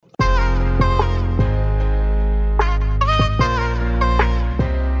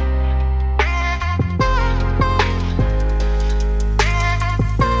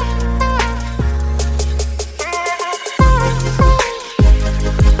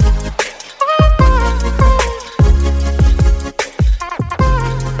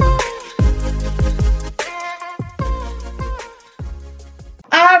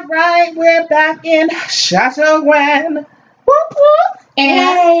back in Chateau Gwen. Whoop, whoop.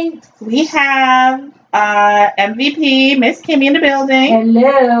 And we have MVP, Miss Kimmy in the building.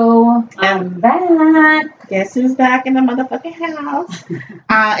 Hello. I'm back. Guess who's back in the motherfucking house?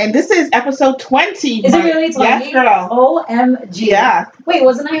 And this is episode 20. Is it really 20? Yes, girl. OMG. Yeah. Wait,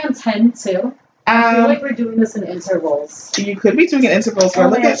 wasn't I on 10 too? I feel like we're doing this in intervals. You could be doing it in intervals.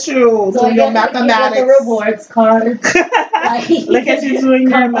 Look at you doing your mathematics. The rewards card. Look at you doing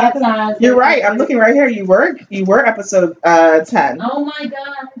your mathematics. You're right. I'm looking right here. You were episode 10. Oh my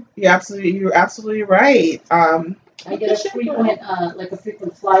god. You're absolutely right. I get a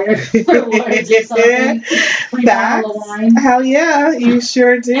frequent flyer rewards or something. Free bottle of wine. Hell yeah, you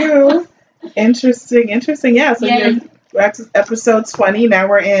sure do. Interesting. Yeah. So we're at episode 20. Now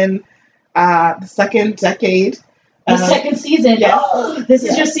we're in the second decade. The second season. Yes. Oh, this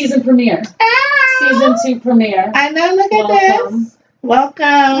is your season premiere. Season 2 premiere. I know. Look at this.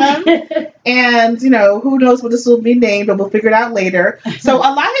 Welcome. And, who knows what this will be named, but we'll figure it out later. So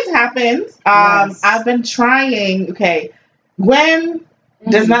a lot has happened. Yes. I've been trying. Okay. Gwen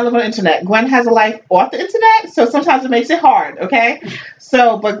does not live on the internet. Gwen has a life off the internet, so sometimes it makes it hard. Okay.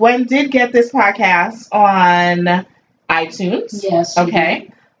 So, but Gwen did get this podcast on iTunes. Yes. Okay.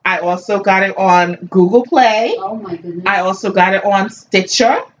 I also got it on Google Play. Oh my goodness. I also got it on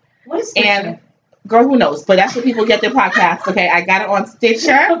Stitcher. What is Stitcher? And girl, who knows? But that's where people get their podcasts. Okay, I got it on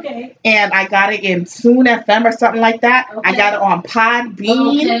Stitcher. Okay. And I got it in Tune FM or something like that. Okay. I got it on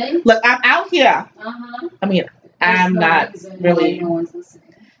Podbean. Okay. Look, I'm out here. Uh-huh. I mean, I'm not really. No one's listening.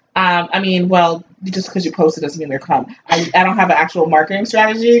 Well, just because you posted doesn't mean they're come. I don't have an actual marketing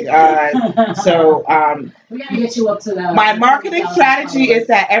strategy. So we gotta get you up to that. My marketing strategy is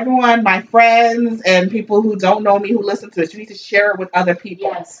that everyone, my friends and people who don't know me who listen to this, you need to share it with other people.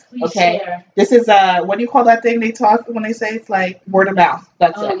 Yes, please share. This is what do you call that thing they talk when they say it's like word of mouth?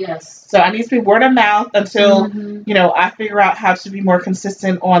 That's it. Yes. So I need to be word of mouth until I figure out how to be more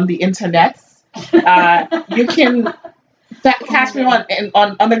consistent on the internet. You can catch me on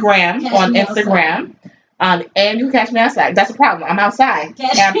the gram, on Instagram. And you can catch me outside. That's the problem. I'm outside.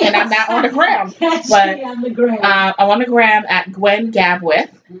 And I'm not on the gram. Catch me on the gram. I'm on the gram at Gwen Gabwith.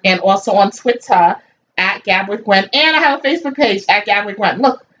 And also on Twitter at Gabwith Gwen. And I have a Facebook page at Gabwith Gwen.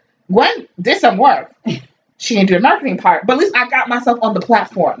 Look, Gwen did some work. She didn't do the marketing part. But at least I got myself on the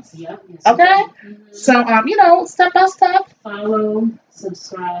platforms. Yep. Yes, okay? So, step by step. Follow,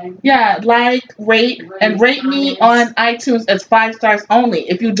 subscribe. Yeah, rate me on iTunes as 5 stars only.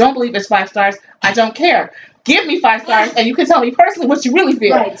 If you don't believe it's 5 stars, I don't care. Give me 5 stars and you can tell me personally what you really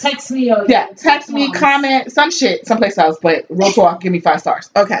feel. Right, text me. Text me, comment, some shit, someplace else. But real talk, give me 5 stars.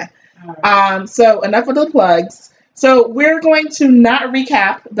 Okay. Right. So enough of the plugs. So we're going to not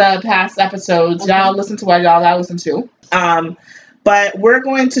recap the past episodes. Okay. Y'all listen to what y'all gotta listen to. But we're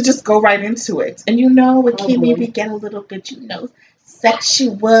going to just go right into it. And with Kimmy, we get a little bit,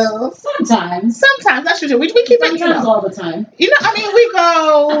 sexual. Sometimes that's true. We keep it. Sometimes all the time. We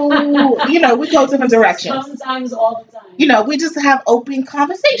go. We go different directions. Sometimes all the time. We just have open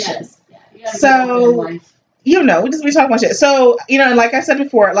conversations. Yes. Yeah, so. We just be talking about shit. So, and like I said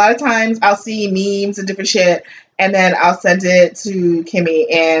before, a lot of times I'll see memes and different shit, and then I'll send it to Kimmy,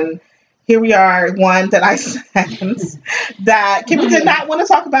 and here we are, one that I sent that Kimmy did not want to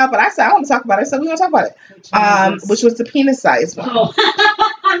talk about, but I said, I want to talk about it, so we're going to talk about it, which was the penis size one. Oh.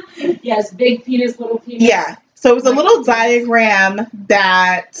 Yes, big penis, little penis. Yeah. So it was a little diagram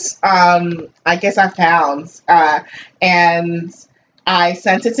that I guess I found, and I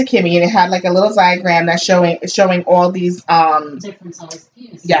sent it to Kimmy, and it had like a little diagram that's showing all these different sized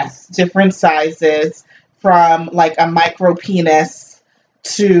penises. Yes, different sizes from like a micro penis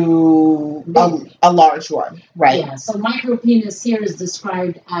to a large one, right? Yeah. So micro penis here is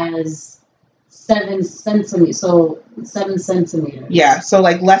described as 7 centimeters. So 7 centimeters. Yeah. So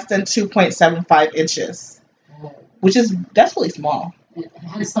like less than 2.75 inches, that's really small.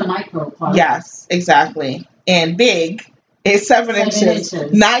 Hence the micro part. Yes, exactly. And big. It's 7 inches.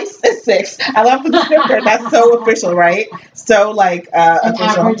 Nice is 6. I love the descriptor. That's so official, right? So like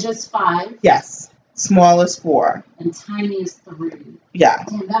official. Average is 5. Yes. Small is 4. And tiny is 3. Yeah.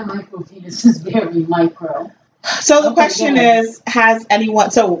 Damn, that micro penis is very micro. So the question is, has anyone?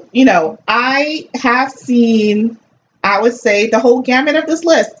 So I have seen. I would say the whole gamut of this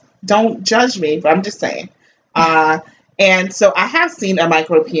list. Don't judge me, but I'm just saying. And so I have seen a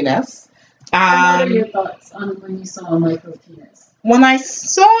micro penis. What are your thoughts on when you saw a micro penis? When I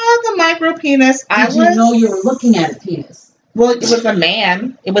saw the micro penis, Did you know you were looking at a penis? Well, it was a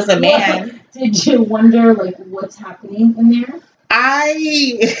man. It was a man. Did you wonder what's happening in there?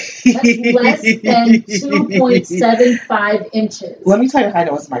 That's less than 2.75 inches. Let me tell you how I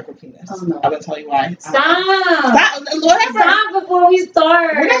know it's micro penis. Oh, no. I'm gonna tell you why. Stop. Whatever. Stop before we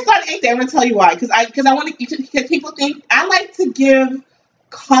start. We're not starting anything. I'm gonna tell you why. Because I want to. Because people think I like to give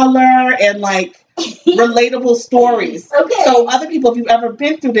color and like relatable stories. Okay. So other people, if you've ever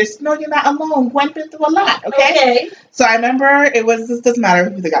been through this, no, you're not alone. Gwen's been through a lot. Okay. So I remember this doesn't matter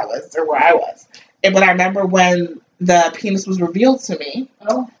who the guy was or where I was, but I remember when the penis was revealed to me,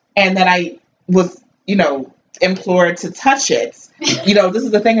 and then I was, implored to touch it. This is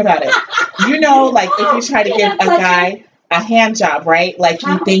the thing about it. Like if you try to give a guy a hand job, right? Like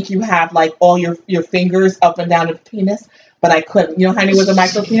you think you have like all your fingers up and down the penis, but I couldn't. Honey, with a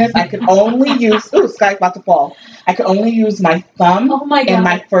micro penis, I could only use. Ooh, sky's about to fall. I could only use my thumb and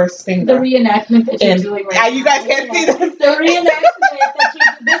my first finger. The reenactment that you're doing right now. You guys can't see this. The reenactment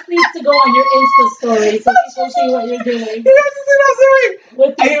that this needs to go on your Insta story so people see what you're doing.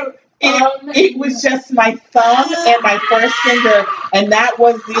 It was just my thumb and my first finger, and that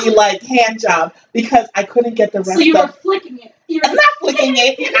was the like hand job because I couldn't get the rest. So you were flicking it. I'm not flicking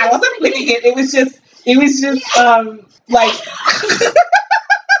it. I wasn't flicking it. It was just like.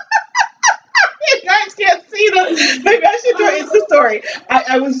 You guys can't see this. Maybe I should do an Insta story.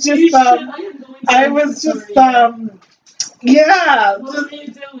 I was just yeah. What were you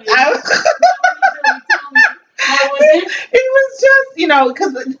doing? It was just,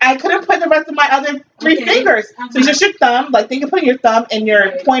 because I couldn't put the rest of my other three fingers. So just your thumb, like think of putting your thumb and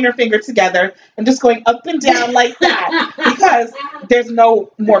your pointer finger together and just going up and down like that because there's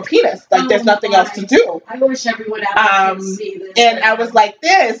no more penis. Like there's nothing else to do. I wish everyone else could see this. And I was like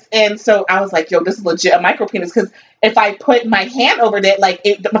this. And so I was like, yo, this is legit a micro penis because if I put my hand over it,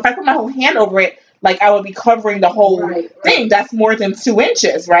 if I put my whole hand over it, like I would be covering the whole thing. That's more than 2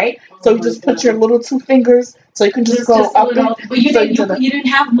 inches, right? So you just put your little 2 fingers, so you can just go up. But you didn't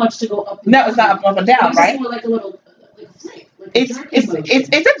have much to go up. No, it's not up and down, right? More like a little, like a flick. It's a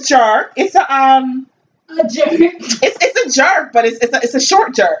jerk. It's a jerk. It's a jerk, but it's a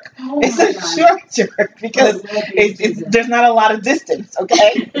short jerk. It's a short jerk because there's not a lot of distance.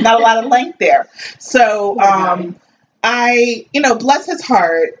 Okay, not a lot of length there. So I bless his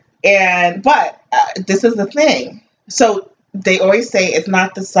heart. But this is the thing. So they always say it's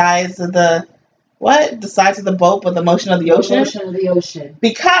not the size of the boat, but the motion of the ocean. The motion of the ocean.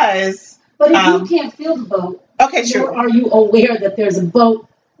 Because. But if you can't feel the boat, okay, sure. Are you aware that there's a boat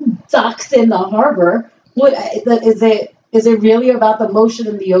docked in the harbor? What is it? Is it really about the motion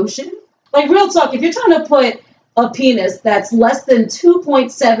in the ocean? Like real talk, if you're trying to put a penis that's less than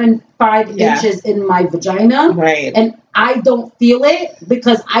 2.75 inches in my vagina, right, and I don't feel it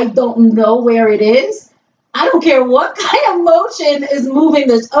because I don't know where it is, I don't care what kind of motion is moving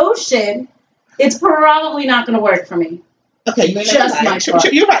this ocean, it's probably not going to work for me. Okay, just my thought.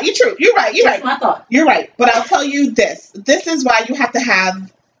 You're right. You're right. My thought. You're right. But I'll tell you this. This is why you have to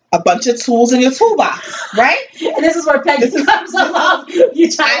have a bunch of tools in your toolbox, right? And this is where pegging comes along. You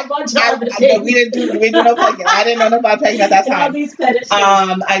try a bunch of other things. We didn't know pegging. I didn't know about pegging at that time. All these fetishes.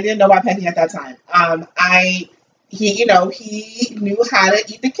 I didn't know about pegging at that time. He knew how to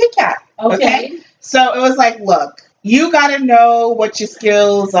eat the Kit Kat. Okay? So it was like, look, you got to know what your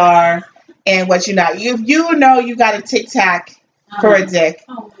skills are and what you're not. If you know you got a Tic Tac for a dick,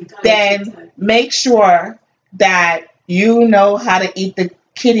 then make sure that you know how to eat the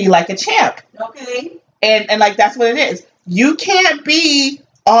kitty like a champ. Okay. And like that's what it is. You can't be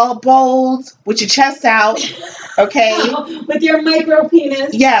all bold with your chest out, okay? With your micro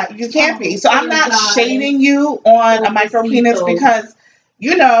penis. Yeah, you can't be. So I'm not shading you on a micro penis because,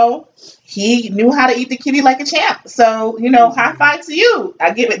 he knew how to eat the kitty like a champ. So, high five to you.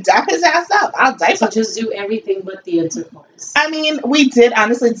 I give it, dap his ass up. I'll diaper. So just do everything but the intercourse. I mean, we did.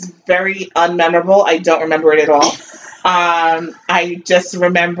 Honestly, it's very unmemorable. I don't remember it at all. I just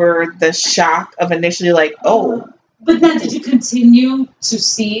remember the shock of initially like, oh. But then did you continue to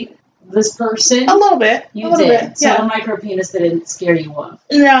see this person? A little bit. You did. So the micro penis didn't scare you off.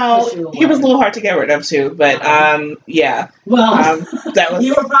 No, he was a little hard to get rid of too. But yeah. Well, that was.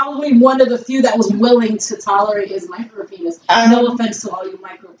 You were probably one of the few that was willing to tolerate his micro penis. No offense to all you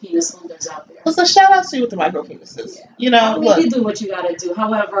micro penis holders out there. Well, so shout out to you with the micro penises. Yeah. Look. You do what you got to do.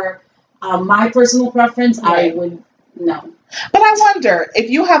 However, my personal preference, I would no. But I wonder, if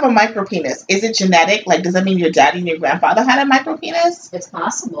you have a micro penis, is it genetic? Like, does that mean your daddy and your grandfather had a micro penis? It's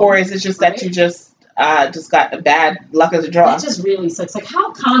possible. Or is it just that you just got a bad luck of the draw? It just really sucks. Like,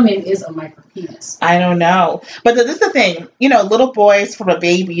 how common is a micro penis? I don't know. But this is the thing. Little boys from a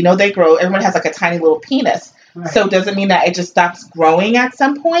baby, they grow. Everyone has like a tiny little penis. Right. So does it mean that it just stops growing at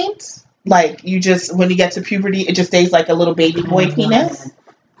some point? Like you just when you get to puberty, it just stays like a little baby boy penis.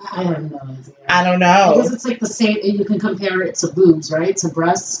 I have no idea. I don't know. Because it's like the same. You can compare it to boobs, right? To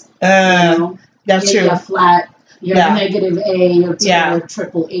breasts. That's true. You're flat. You're negative A to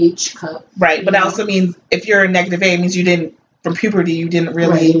triple H cup. Right, but that also means if you're a negative A, it means you didn't from puberty. You didn't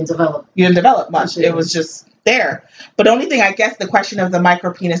really you didn't develop. You didn't develop much. It was just there. But the only thing, I guess, the question of the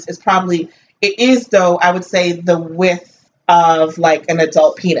micro penis is probably it is though. I would say the width of like an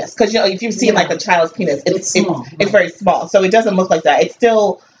adult penis, because if you've seen like a child's penis, it's small. It's very small, so it doesn't look like that.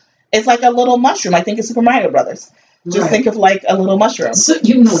 It's like a little mushroom. I think it's Super Mario Brothers. Just think of like a little mushroom. So,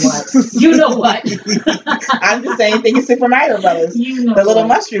 you know what? You know what? I'm just saying, think of Super Mario Brothers. You know the little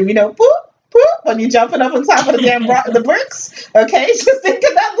mushroom. Boop, boop, when you're jumping up on top of the damn the bricks. Okay, just think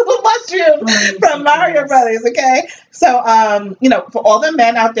of that little mushroom from Mario Brothers. Okay, so for all the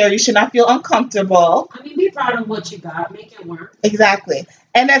men out there, you should not feel uncomfortable. I mean, be proud of what you got. Make it work. Exactly.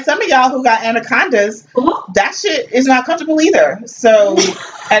 And then some of y'all who got anacondas, that shit is not comfortable either. So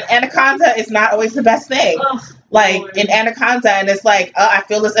an anaconda is not always the best thing. Like an anaconda, and it's like, I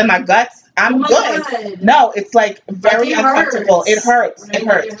feel this in my guts. I'm good. God. No, it's like very uncomfortable. It hurts. Right? It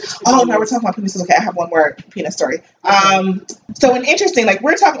hurts. Oh, no, we're talking about penises. Okay, I have one more penis story. So an interesting, like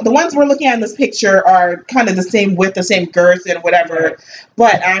the ones we're looking at in this picture are kind of the same width, the same girth and whatever.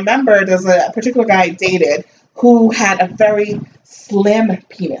 But I remember there's a particular guy I dated who had a very slim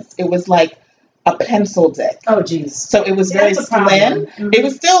penis. It was like a pencil dick. Oh, geez. So it was very slim. Mm-hmm. It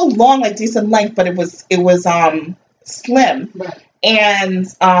was still long, like decent length, but it was slim. Right. And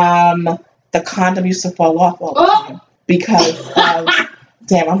the condom used to fall off all the time because of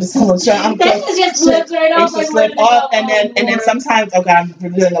damn, I'm just so sure. I'm just slipped right off. It used to slip off, and then sometimes, oh god, I'm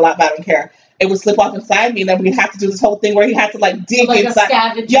revealing a lot, but I don't care. It would slip off inside me, and then we'd have to do this whole thing where he had to like dig inside.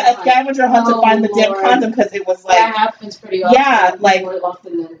 A scavenger hunt to find the damn condom, because it was like that happens pretty often. Yeah, like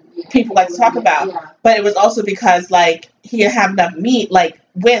people like to talk about. Yeah. But it was also because like he didn't have enough meat, like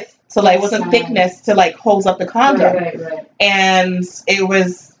width, so like it wasn't thickness to like hold up the condom. Right. And it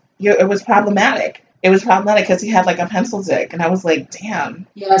was problematic. It was problematic because he had like a pencil dick, and I was like, damn.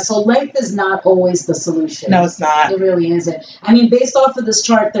 Yeah, so length is not always the solution. No, it's not. It really isn't. I mean, based off of this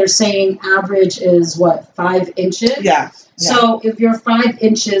chart, they're saying average is what, 5 inches? Yeah. So if you're 5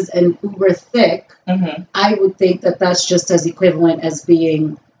 inches and uber thick, I would think that that's just as equivalent as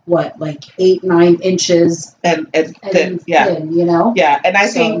being what, like 8-9 inches and thin, you know? Yeah, and I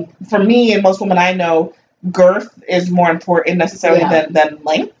think for me and most women I know, girth is more important necessarily than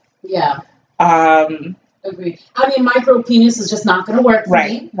length. Yeah. Agreed. I mean, micro penis is just not going to work for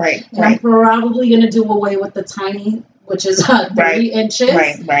me. Right. I'm probably going to do away with the tiny, which is 30 inches.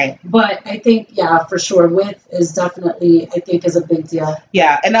 Right. But I think, for sure, width is definitely, I think, is a big deal.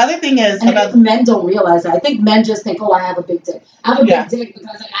 Yeah. Another thing is, and I think men don't realize that. I think men just think, I have a big dick. I have a big dick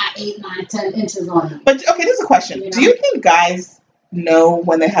because I got 8, 9, 10 inches on me. But okay, there's a question. Do you think guys know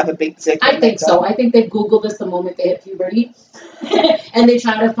when they have a big dick? I think so. I think they Google this the moment they hit puberty. And they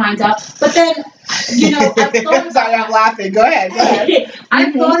try to find out. But then, sorry, I'm laughing. Go ahead.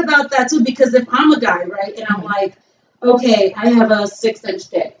 I've thought about that too, because if I'm a guy, right, and I'm like, okay, I have a 6-inch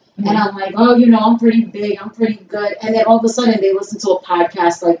dick. And I'm like, I'm pretty big, I'm pretty good. And then all of a sudden they listen to a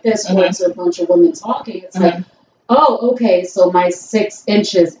podcast like this where it's a bunch of women talking. It's like, oh, okay, so my 6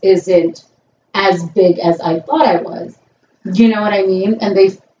 inches isn't as big as I thought I was. You know what I mean? And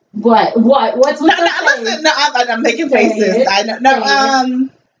they What's listen, I'm making faces. I know. No,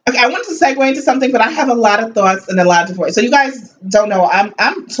 okay, I want to segue into something, but I have a lot of thoughts and a lot of different ways. So you guys don't know, I'm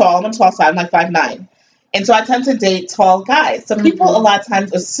tall. I'm on the tall side. I'm like 5'9", and so I tend to date tall guys. So people a lot of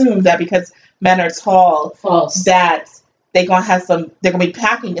times assume that because men are tall, that they're gonna be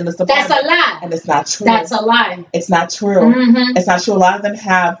packing in the supply. That's a lie, and it's not true. That's a lie. It's not true. It's not true. A lot of them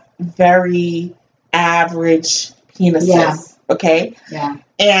have very average penises. Yeah. Okay. Yeah.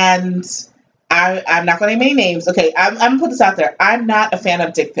 And I'm not going to name any names. Okay, I'm going to put this out there. I'm not a fan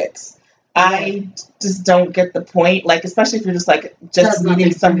of dick pics. I just don't get the point. Like, especially if you're just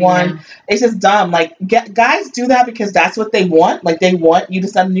meeting someone. It's just dumb. Like, guys do that because that's what they want. Like, they want you to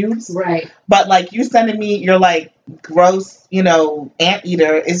send nudes. Right. But, like, you sending me your, like, gross,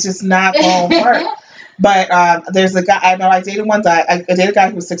 anteater. It's just not going to work. But there's a guy, I dated one guy. I dated a guy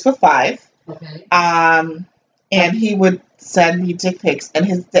who was 6'5". Okay. And he would send me dick pics, and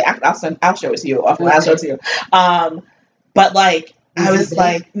I'll show it to you. I'll show it to you. But like, I was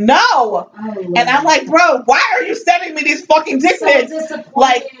like, no, and I'm like, bro, why are you sending me these fucking dick pics?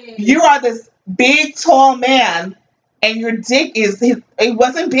 Like, you are this big, tall man, and your dick it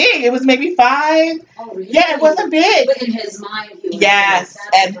wasn't big. It was maybe 5. Oh, really? Yeah, it wasn't big. But in his mind, he was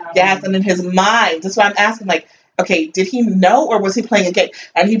and in his mind. That's why I'm asking, like, okay, did he know or was he playing a game?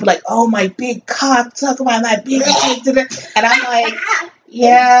 And he'd be like, oh, my big cock, talk about my big dick. And I'm like,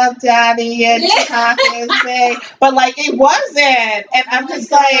 yeah, daddy, your cock is big. But like, it wasn't. And I'm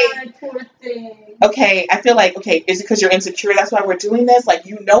just like, poor thing. okay, I feel like, okay, is it because you're insecure? That's why we're doing this? Like,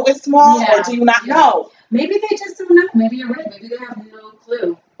 you know it's small or do you not know? Maybe they just don't know. Maybe you're right. Maybe they have no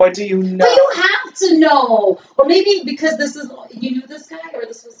clue. Or do you know? But you have to know. Or maybe because you knew this guy or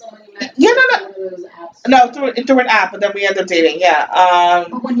this was someone you met no. one of those apps. No, through an app, but then we ended up dating, yeah.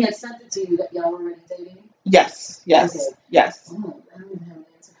 But when he had sent it to you, that y'all were already dating? Yes. Okay. Yes. Oh, I don't even have an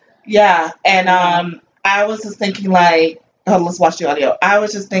answer for that. Yeah, and I was just thinking like, oh, let's watch the audio. I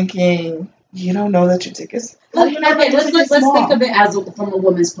was just thinking, you don't know that your dick is. Let's think of it as from a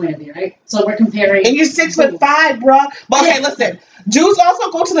woman's point of view, right? So we're comparing. And you're 6'5", bruh. But okay, listen. Dudes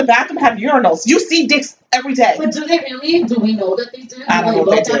also go to the bathroom and have urinals. You see dicks every day. But do they really? Do we know that they do? I don't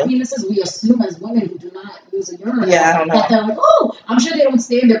know if they do. Penises? We assume as women who do not use a urinal. Yeah, I don't know. That they're like, oh, I'm sure they don't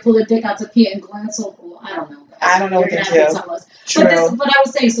stand there, pull their dick out to pee and glance. So well, I don't know. I don't know what they do. Tell us. True. But I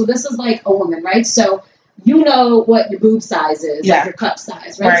was saying, so this is like a woman, right? So you know what your boob size is, like your cup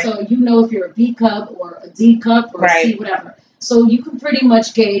size, right? So you know if you're a B cup or a D cup or a C, whatever. So you can pretty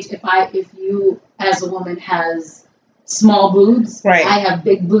much gauge if you as a woman has small boobs. Right. I have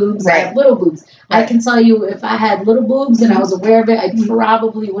big boobs. I have little boobs. I can tell you if I had little boobs and I was aware of it, I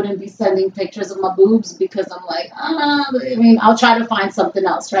probably wouldn't be sending pictures of my boobs because I'm like, I mean, I'll try to find something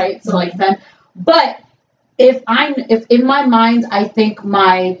else, right? So like then, but if in my mind I think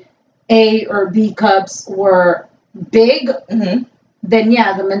my A or B cups were big, then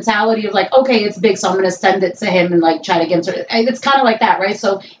yeah, the mentality of like, okay, it's big, so I'm gonna send it to him and like try to get him to. It's kind of like that, right?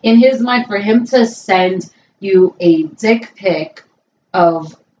 So in his mind, for him to send you a dick pic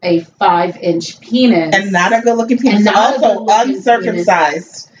of a 5-inch penis and not a good-looking penis, and also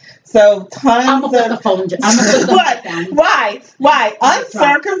uncircumcised. So tons I'm gonna put the phone down. I'm gonna put the what? Down. Why?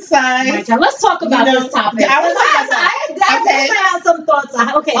 Uncircumcised. Let's talk about this topic. I have some thoughts.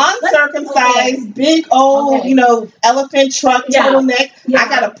 Okay. Uncircumcised, big old, elephant truck turtleneck. I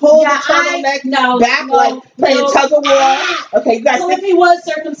gotta pull the turtleneck back like playing tug of war. Okay, you guys. So if he was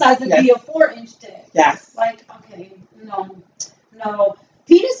circumcised, it'd be a 4-inch dick. Yes. Like, okay, no.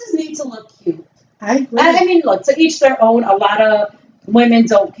 Penises need to look cute. I agree. I mean, look, to each their own. A lot of women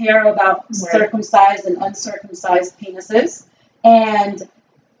don't care about circumcised and uncircumcised penises. And,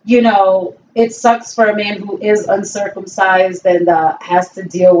 it sucks for a man who is uncircumcised and has to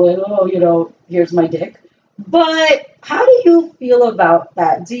deal with, here's my dick. But how do you feel about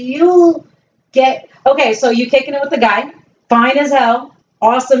that? Do you okay, so you're kicking it with the guy, fine as hell,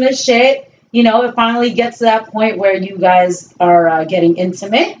 awesome as shit. It finally gets to that point where you guys are getting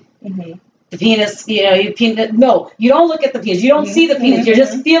intimate. Mm-hmm. The penis, no, you don't look at the penis. You don't see the penis. You're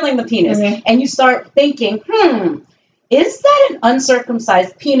just feeling the penis. And you start thinking, is that an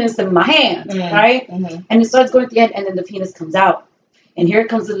uncircumcised penis in my hand, right? And it starts going at the end, and then the penis comes out. And here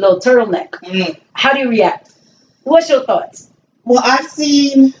comes the little turtleneck. How do you react? What's your thoughts? Well, I've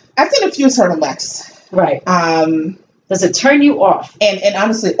seen a few turtlenecks. Right. Does it turn you off? And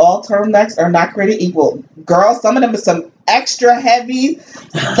honestly, all turtlenecks are not created equal. Girl, some of them are some extra heavy,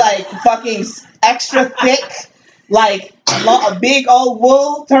 like fucking extra thick, like a big old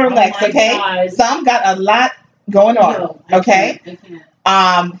wool turtlenecks, okay? God. Some got a lot going on, okay? I can't.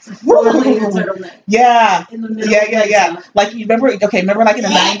 Yeah. Like you remember like in the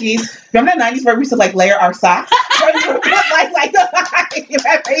 90s? Remember the 90s where we used to like layer our socks? like you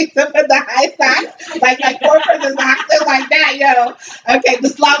used to put the high socks, like 4 person socks, like that, Okay, the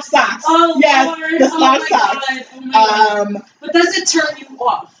slouch socks. Oh yes, Lord. The slouch socks. God. But does it turn you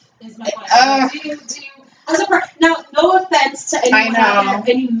off? Is my question. Do you now? No offense to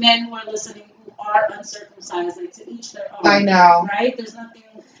any men who are listening who are uncircumcised, like to each their own. I know, right? There's nothing.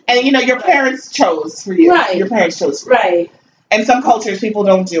 And your parents chose for you. Right. Your parents chose for you. Right. And some cultures, people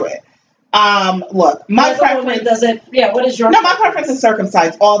don't do it. Look, my preference doesn't. Yeah. What is your? No, my preference is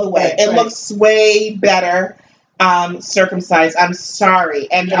circumcised all the way. It looks way better. Circumcised. I'm sorry.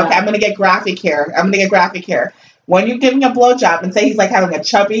 And okay, I'm gonna get graphic here. When you're giving a blowjob and say he's like having a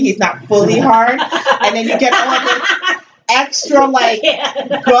chubby, he's not fully hard, and then you get all this extra like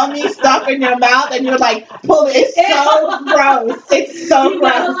gummy stuff in your mouth, and you're like pulling. It's so gross. It's so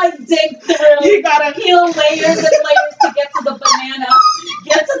gross. You gotta like dig through. You gotta peel layers and layers to get to the banana,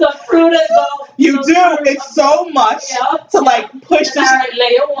 get to the fruit and go. You do. It's so much to like push this. All right,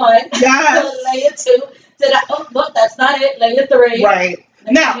 layer 1. Yes. Layer 2. Oh, look, that's not it. Layer 3. Right.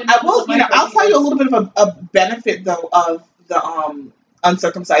 Now, I will, I'll tell you a little bit of a benefit, though, of the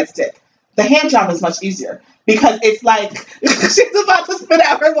uncircumcised dick. The hand job is much easier because it's like she's about to spit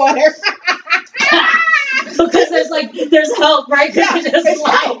out her water. Because there's help, right? Yeah, Because it just it's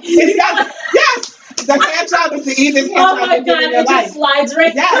help. slides. It's got, yes. The hand job is the easiest hand Oh job my you do God, in your it life. just slides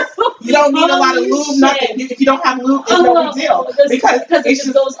right Yes. through. You don't need a lot of Holy lube, shit. nothing. If you don't have lube, it's no big deal. Because it it's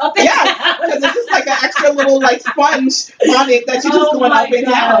just goes up and yes, down. because it's just like an extra little like sponge on it that you just going my up and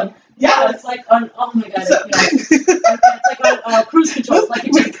God. down. Yeah, Yes. it's like on. Oh my God, So, it's like on cruise control. It's like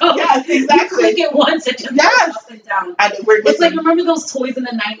it just goes. yes, You exactly. click it once, it just Yes. goes up and down. It's It's like, remember those toys in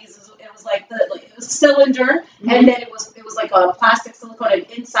the 90s? It was like it was cylinder, and then it was like a plastic silicone, and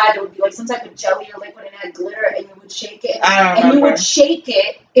inside it would be like some type of jelly or liquid, and it had glitter, and you would shake it, and you would shake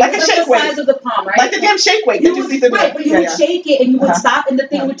it. It like was a shake the size of the palm, right? Like the damn shake weight that you see through right, but you would shake it, and you would stop, and the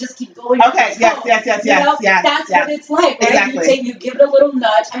thing would just keep going. Okay, yes. That's what it's like, right? Exactly. You give it a little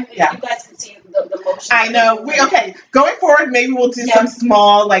nudge. I mean, Yeah. you guys can see the motion. I know. Going forward, maybe we'll do some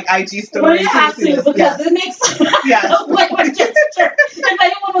small like IG stories. We have to because it makes like we're just if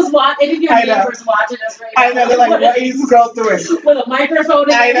anyone was watching, any of your neighbors watching us right now, I know they're like, what is this girl doing? With a microphone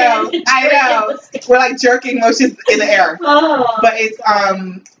in I their know. hand. I know. We're like jerking motions in the air. Oh, but it's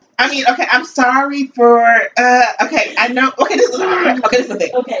I mean, okay, I'm sorry for okay, I know this is the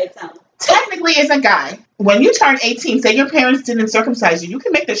thing. Okay, tell me. Technically, as a guy, when you turn 18, say your parents didn't circumcise you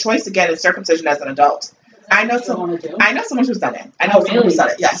can make the choice to get a circumcision as an adult. I know someone who's done it. I know someone who's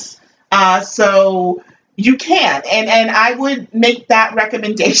done it, yes. So you can, and I would make that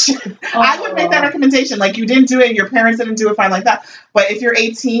recommendation. I would make that recommendation. Like, you didn't do it, your parents didn't do it, fine, like that. But if you're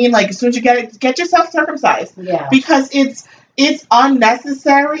 18, like, as soon as you get it, get yourself circumcised. Yeah. Because it's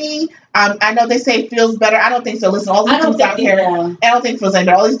unnecessary. I know they say it feels better. I don't think so. Listen, all these dudes out here, I don't think it feels like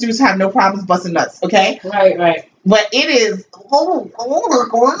that. All these dudes have no problems busting nuts, okay? Right. But it is, gross.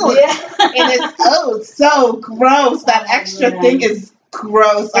 Yeah. And it's, so gross. That extra thing is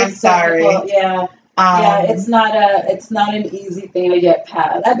gross. I'm sorry. Yeah. It's not an easy thing to get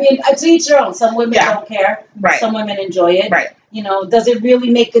past. I mean, to each your own. Some women don't care. Right. Some women enjoy it. Right. You know, does it really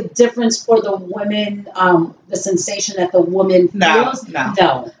make a difference for the women, the sensation that the woman feels?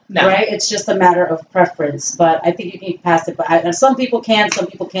 No. Right? It's just a matter of preference. But I think you can pass it. But some people can, some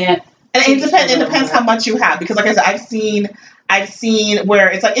people can't. And it depends how much you have. Because like I said, I've seen where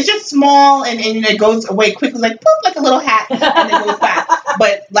it's like, it's just small and it goes away quickly, like poof, like a little hat, and it goes fast.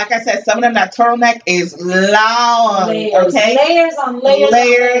 But like I said, some of them, that turtleneck is long. Layers on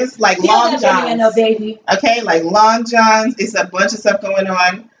layers. Like long johns. Baby. Okay, like long johns. It's a bunch of stuff going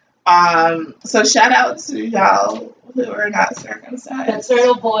on. So shout out to y'all who are not circumcised. The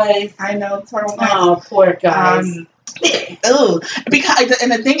turtle boys. I know, turtlenecks. Oh, poor guys. Because and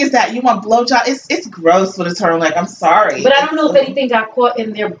the thing is that you want blowjob. It's gross with a turtleneck. I'm sorry, but I don't know if anything got caught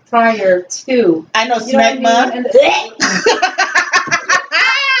in there prior to. I know smegma.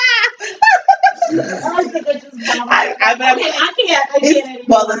 I can't.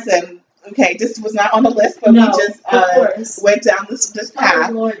 Well, listen. Okay, this was not on the list, but we just went down this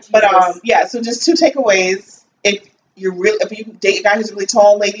path. But so just 2 takeaways. If you date a guy who's really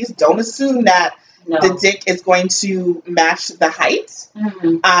tall, ladies, don't assume that the dick is going to match the height.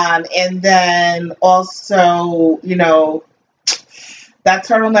 Mm-hmm. And then also, that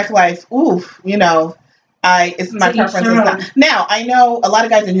turtleneck life, it's my preference. Now, I know a lot of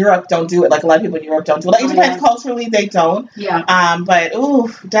guys in Europe don't do it. Like, a lot of people in Europe don't do it. Like, it depends culturally, they don't. Yeah. But,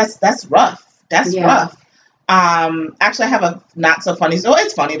 that's rough. That's rough. Actually, I have a not so funny story.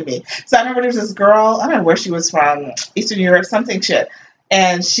 It's funny to me. So I remember there was this girl, I don't know where she was from, Eastern Europe, something shit.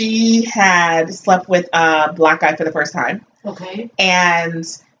 And she had slept with a black guy for the first time. Okay. And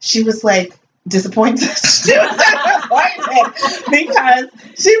she was like disappointed. She was disappointed because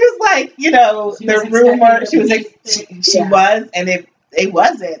she was like, the rumor. She was like, she was, and it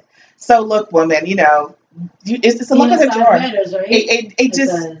wasn't. So look, woman, it's a luck of the draw. Matters, right? It's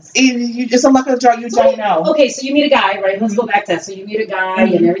a luck of the draw. You don't know. Okay, so you meet a guy, right? Let's go back to that. So you meet a guy,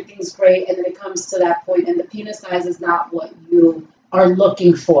 and everything's great, and then it comes to that point, and the penis size is not what you are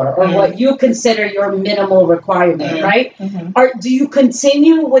looking for, or what you consider your minimal requirement, right? Mm-hmm. Do you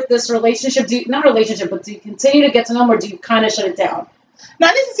continue with this relationship? But do you continue to get to know him, or do you kind of shut it down? No,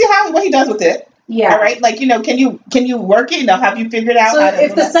 I need to see what he does with it. Yeah. All right. Like, can you work it? Have you figured out? So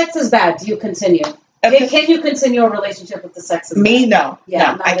if the sex is bad, do you continue? Can you continue a relationship if the sex is bad? Me, no.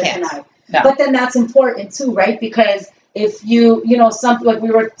 Yeah, no, I can't. No. But then that's important too, right? Because if something like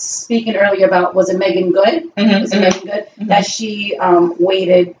we were speaking earlier about, was it Megan Good? Mm-hmm, was it Megan Good? Mm-hmm. That she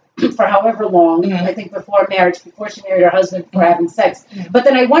waited for however long, I think before marriage, before she married her husband, before having sex. Mm-hmm. But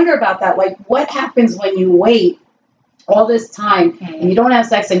then I wonder about that. Like, what happens when you wait all this time and you don't have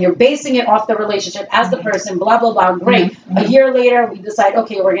sex and you're basing it off the relationship as the person, blah, blah, blah, great. Mm-hmm. A year later, we decide,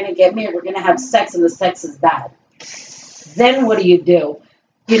 okay, we're going to get married, we're going to have sex, and the sex is bad. Then what do you do?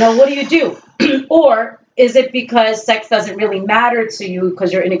 What do you do? Or is it because sex doesn't really matter to you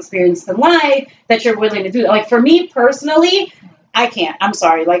because you're inexperienced in life that you're willing to do that? Like for me personally, I can't. I'm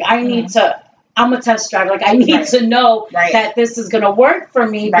sorry. Like I need to. I'm a test driver. Like I need to know that this is going to work for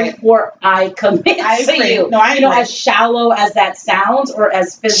me before I commit to you. No, I agree. As shallow as that sounds, or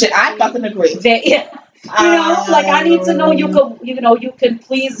as physically, I fucking agree. Like I need to know you can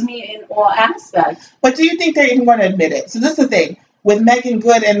please me in all aspects. But do you think they're even going to admit it? So this is the thing. With Megan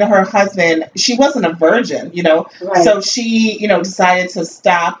Good and her husband, she wasn't a virgin, So she, decided to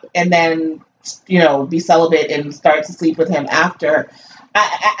stop and then, be celibate and start to sleep with him after.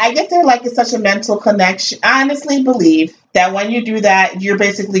 I guess they're like, it's such a mental connection. I honestly believe that when you do that, you're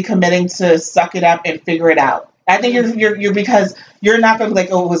basically committing to suck it up and figure it out. I think you're because you're not going to be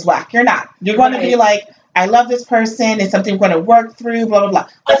like, oh, it was whack. You're not. You're going to be like, I love this person. It's something we're going to work through, blah, blah, blah.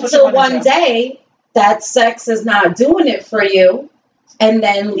 Until one day that sex is not doing it for you, and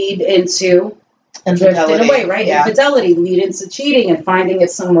then lead into drifting away, right? Yeah. Infidelity, lead into cheating and finding it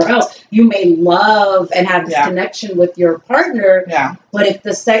somewhere else. You may love and have this connection with your partner, but if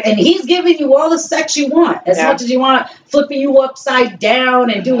the sex, and he's giving you all the sex you want, as much as you want, flipping you upside down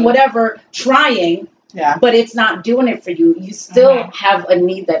and doing whatever, trying, but it's not doing it for you. You still have a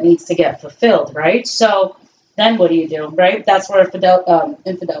need that needs to get fulfilled, right? So then what do you do, right? That's where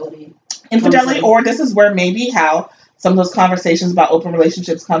infidelity, or this is where maybe how some of those conversations about open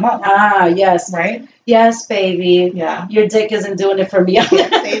relationships come up. Ah, yes. Right? Yes, baby. Yeah. Your dick isn't doing it for me. I'm going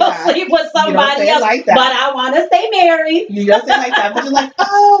to go sleep with somebody else, like that. but I want to stay married. You don't say like that, but you're like,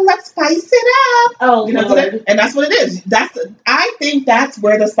 oh, let's spice it up. Oh, Lord. And that's what it is. I think that's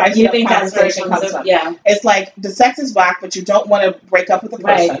where the spice it up conversation comes from. Yeah. It's like, the sex is whack, but you don't want to break up with the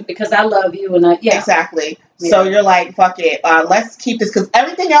person. Right, because I love you. And Exactly. Yeah. So you're like, fuck it. Let's keep this, because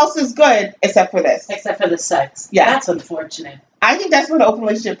everything else is good except for this. Except for the sex. Yeah. That's unfortunate. I think that's where the open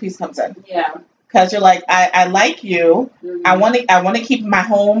relationship piece comes in. Yeah. Because you're like, I like you. Mm-hmm. I want to keep my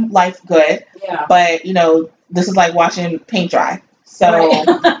home life good. Yeah. But, this is like watching paint dry. So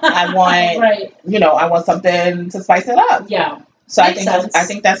I want, I want something to spice it up. Yeah. So I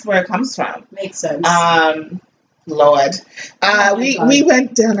think that's where it comes from. Makes sense. Lord. We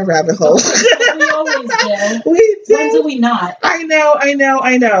went down a rabbit hole. We always do. We did. When do we not? I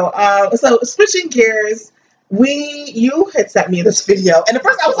know. So switching gears, you had sent me this video, and at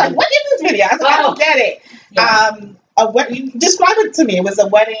first I was like, "What is this video?" I was like, "I don't get it." Yeah. Describe it to me. It was a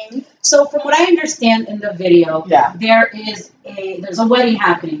wedding. So, from what I understand in the video, there's a wedding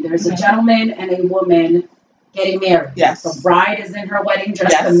happening. There's a gentleman and a woman getting married. Yes. The bride is in her wedding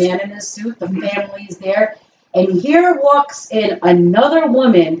dress. Yes. The man in his suit. The family is there, and here walks in another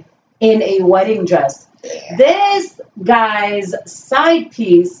woman in a wedding dress. Yeah. This guy's side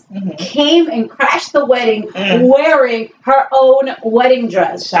piece came and crashed the wedding wearing her own wedding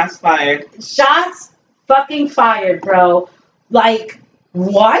dress. Shots fired. Shots fucking fired, bro. Like,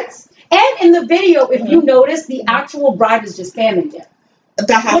 what? And in the video, if you notice, the actual bride is just standing there.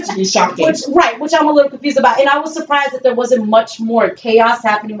 That has to be shocking. Which I'm a little confused about. And I was surprised that there wasn't much more chaos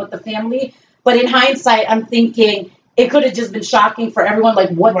happening with the family. But in hindsight, I'm thinking it could have just been shocking for everyone, like,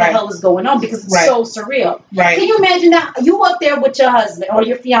 what the hell is going on? Because it's so surreal. Right. Can you imagine that? You up there with your husband or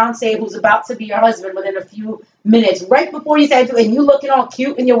your fiance who's about to be your husband within a few minutes, right before you say, and you looking all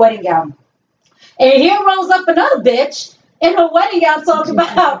cute in your wedding gown. And here rolls up another bitch in her wedding gown talking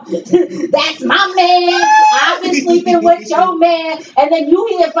about, that's my man, I've been sleeping with your man. And then you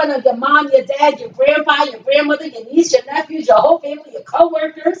hear in front of your mom, your dad, your grandpa, your grandmother, your niece, your nephews, your whole family, your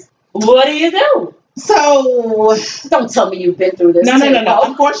co-workers. What do you do? So, don't tell me you've been through this. No.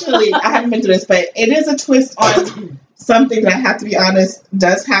 Unfortunately, I haven't been through this, but it is a twist on something that I have to be honest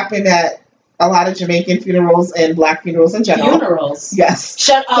does happen at a lot of Jamaican funerals and Black funerals in general. Funerals? Yes.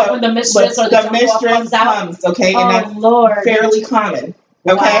 Shut up when the mistress or the mistress comes, okay? And that's Lord. Fairly common,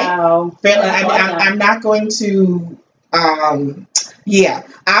 okay? Wow. I'm not going to, I'm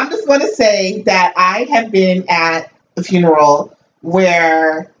just going to say that I have been at a funeral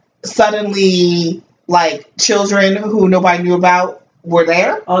where suddenly, like, children who nobody knew about were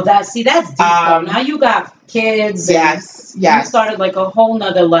there. Oh, that's deep. Though. Now you got kids. Yes. You started like a whole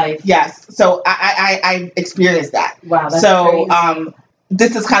nother life. Yes. So I experienced that. Wow. That's crazy.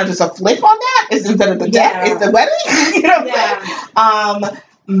 This is kind of just a flip on that. Instead of the death, it's the wedding. You know what I'm saying?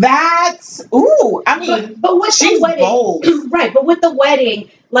 That's I mean, but with she's the wedding, bold. Right? But with the wedding,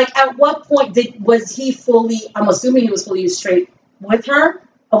 like, at what point was he fully? I'm assuming he was fully straight with her.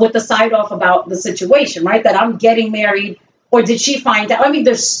 With the side off about the situation, right? That I'm getting married, or did she find out? I mean, I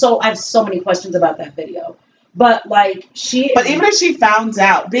have so many questions about that video. But like But even if she found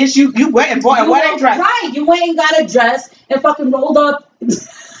out, bitch, you went and bought a wedding dress. Right. You went and got a dress and fucking rolled up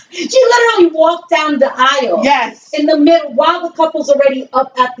She literally walked down the aisle. Yes. In the middle, while the couple's already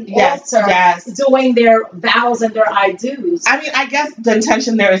up at the altar, doing their vows and their I do's. I mean, I guess the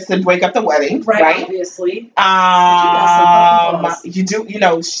intention there is to break up the wedding, right? Obviously. You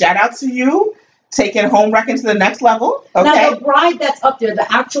do, shout out to you. Taking home wrecking to the next level. Okay. Now, the bride that's up there, the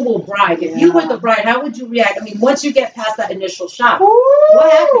actual bride, if you were the bride, how would you react? I mean, once you get past that initial shock,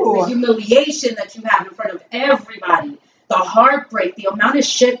 what happens? The humiliation that you have in front of everybody, the heartbreak, the amount of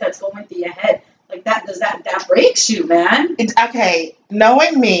shit that's going through your head, like that, that breaks you, man. Okay,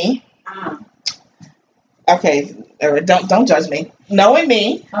 knowing me. Okay, don't judge me. Knowing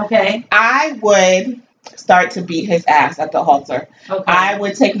me. Okay. I would start to beat his ass at the altar. Okay. I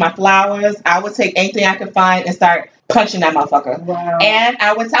would take my flowers. I would take anything I could find and start punching that motherfucker. Wow. And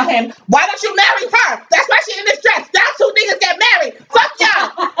I would tell him, why don't you marry her? That's why she in this dress. Y'all two niggas get married. Fuck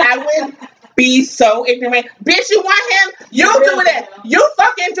y'all. I would be so ignorant. Bitch, you want him? You do this. You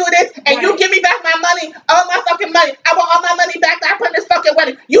fucking do this. And you give me back my money. All my fucking money. I want all my money back that I put in this fucking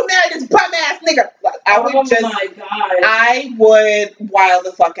wedding. You married this bum ass nigga. I would my God. I would wild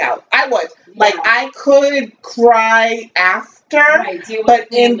the fuck out. I would. Like, I could cry after, but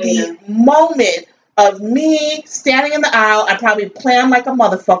in the moment of me standing in the aisle, I probably planned like a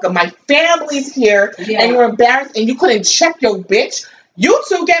motherfucker. My family's here, and you're embarrassed, and you couldn't check your bitch. You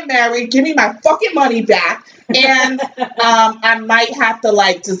two get married, give me my fucking money back, and I might have to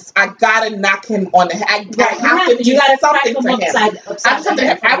I gotta knock him on the head. I have to do something to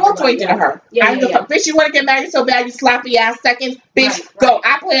him. I won't do anything to her. Bitch, you want to get married so bad, you sloppy ass seconds? Bitch, go.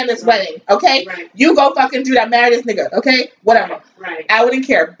 I plan this wedding, okay? You go fucking do that, marry this nigga, okay? Whatever. I wouldn't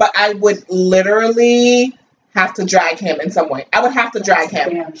care, but I would literally have to drag him in some way. I would have to drag him.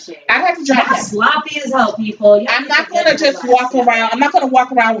 I'd have to drag him. Sloppy as hell, people. I'm not going to just walk around. I'm not going to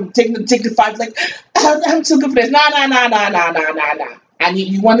walk around with dignified, like, I'm too good for this. Nah. I need,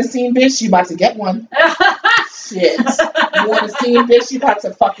 you want a scene, bitch? You about to get one. Shit. You want a scene, bitch? You about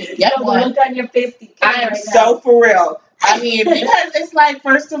to fucking get one. Look on your face. I am so for real. I mean, because it's like,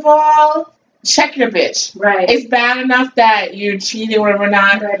 first of all, check your bitch. Right. It's bad enough that you're cheating or whatever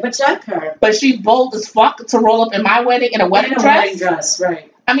not. Right, but check her. But she bold as fuck to roll up in my wedding in a wedding dress. Wedding dress,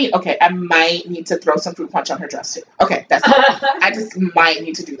 right. I mean, okay, I might need to throw some fruit punch on her dress too. Okay, that's it. I just might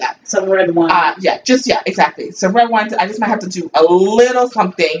need to do that. Some red wine. Exactly. Some red wine. I just might have to do a little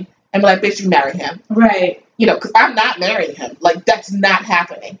something and be like, bitch, you marry him. Right. Because I'm not marrying him. Like, that's not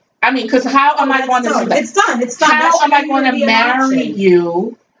happening. I mean, because how am I going to do that? It's done. How am I going to marry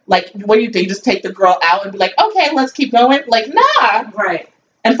you? Like, what do you think? You just take the girl out and be like, okay, let's keep going? Like, nah. Right.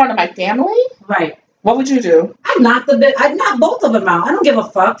 In front of my family? Right. What would you do? I'd knock both of them out. I don't give a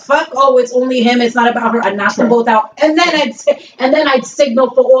fuck. It's only him. It's not about her. I'd knock them both out. And then I'd signal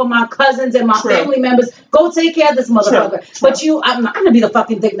for all my cousins and my family members, go take care of this motherfucker. But I'm not gonna be the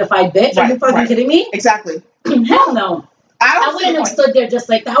fucking dignified bitch. Are you fucking kidding me? Exactly. Hell no. I wouldn't have stood there just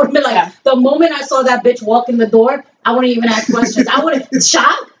like that. I would have been like, the moment I saw that bitch walk in the door, I wouldn't even ask questions. I would have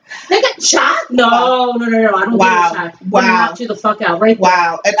shocked. They got shot? No. I don't get a shot. Wow. Knocked you the fuck out right there.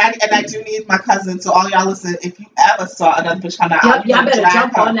 Wow. And I do need my cousin, so all y'all listen, if you ever saw another bitch come out, y'all better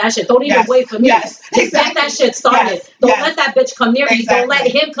jump on that shit. Don't even wait for me. Yes. Get that shit started. Don't let that bitch come near me. Don't let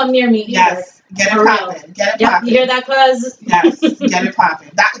him come near me either. Yes. Get it popping. You hear that, cuz? Yes. Get it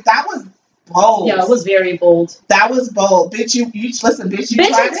popping. That was bold. Yeah, it was very bold. That was bold. Bitch, you listen, bitch, you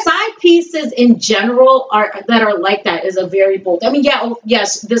tried it? Side pieces in general that are like that is a very bold. I mean,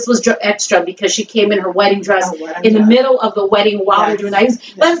 yes, this was extra because she came in her wedding dress in the middle of the wedding while they're doing that.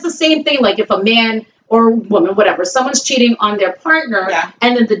 But it's the same thing, like if a man or woman, whatever, someone's cheating on their partner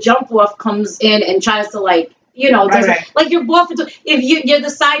and then the jump off comes in and tries to like your boyfriend, if you're the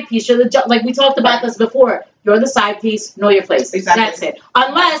side piece, you're like we talked about this before. You're the side piece, know your place. Exactly. That's it.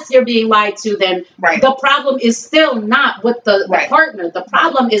 Unless you're being lied to, then the problem is still not with the partner. The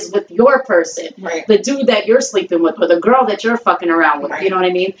problem is with your person. Right. The dude that you're sleeping with or the girl that you're fucking around with. Right. You know what I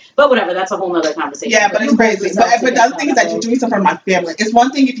mean? But whatever, that's a whole nother conversation. Yeah, but it's crazy. But the other thing is that you're doing something for my family. It's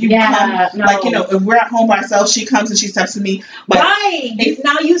one thing if you come, if we're at home by ourselves, she comes and she steps to me. But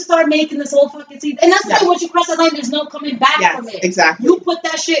now you start making this whole fucking scene. And that's the thing, once you cross that line, there's no coming back from it. Exactly. You put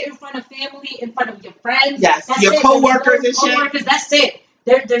that shit in front of family, in front of your friends. Yes, your coworkers and shit. That's it.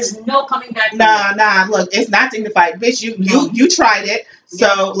 There's no coming back. Nah. Look, it's not dignified, bitch. You tried it,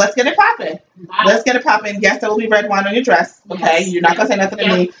 so let's get it popping. Wow. Let's get it popping. Yes, there will be red wine on your dress. Okay, you're not gonna say nothing to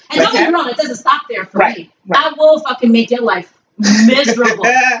me. And don't get me wrong, it doesn't stop there for me. I will fucking make your life miserable.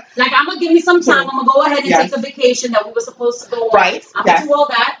 Like, I'm gonna give me some time. I'm gonna go ahead and take the vacation that we were supposed to go on. Right. I'm gonna do all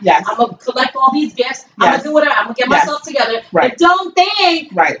that. Yes. I'm gonna collect all these gifts. I'm gonna do whatever. I'm gonna get myself together. Right. But don't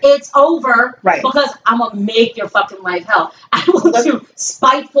think it's over because I'm gonna make your fucking life hell. I will do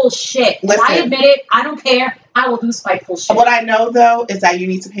spiteful shit. Listen, I admit it. I don't care. I will do spiteful shit. What I know though is that you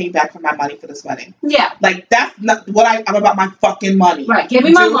need to pay me back for my money for this wedding. Yeah. Like that's not what I'm about. My fucking money. Right. Give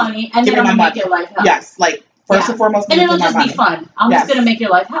me my money and then I'm gonna make your life hell. Yes. Like first and foremost, and it'll just be fun. I'm just gonna make your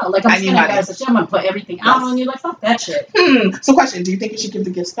life hell. Like I'm just gonna embarrass the shit. I'm gonna put everything out on you. Like fuck that shit. So question: do you think you should give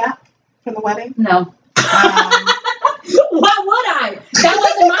the gifts back from the wedding? No. Why would I? That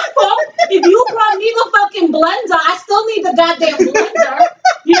wasn't my fault. If you brought me the fucking blender, I still need the goddamn blender.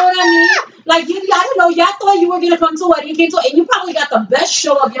 You know what I mean? Like, I don't know, y'all thought you were going to come to a wedding, and you probably got the best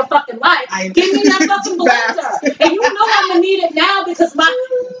show of your fucking life. Give me that fucking blender. And you know I'm going to need it now because my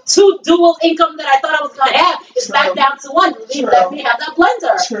 2 dual income that I thought I was going to have is back down to 1. Let me have that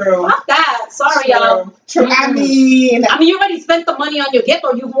blender. True. Fuck that. Sorry, y'all. True. I mean, you already spent the money on your gift,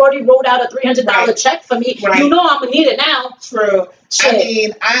 or you've already wrote out a $300 check for me. You know I'm going to need it now. True.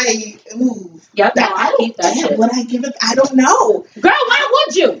 Shit. I mean, Yep, no, I keep that shit. Would I give it? I don't know. Girl, why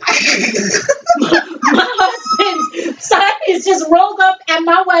would you? my husband's son is just rolled up at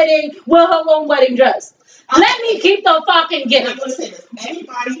my wedding with her own wedding dress. Let me keep the fucking gift. I'm going to say this.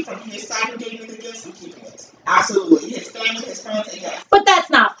 Anybody from his side who gave me the gifts, I'm keeping it. Absolutely. His family, his friends, and yes. But that's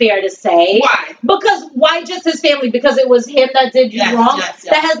not fair to say. Why? Because why just his family? Because it was him that did you wrong? Yes.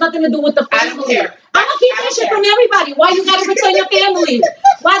 That has nothing to do with the family. I don't care. I'm going to keep that shit from everybody. Why you got to pretend your family?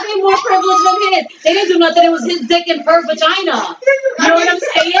 Why they more privileged than his? They didn't do nothing. It was his dick and her vagina. You know what I'm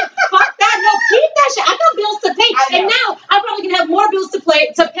saying? Fuck that. No, keep that shit. I got bills to pay. And now I'm probably going to have more bills to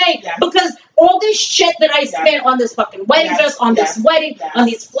pay because all this shit that I spent on this fucking wedding dress, on this wedding, on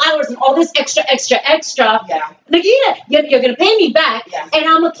these flowers, and all this extra. Like, you're going to pay me back, and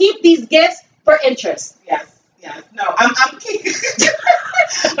I'm going to keep these gifts for interest. Yes. No, I'm keeping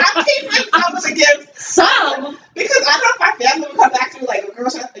I'm keeping some of the gifts. Some? Because I know my family will come back to me like, girl,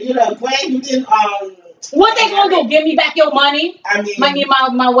 Gwen, you didn't, what they gonna do? Give me back your money? I mean,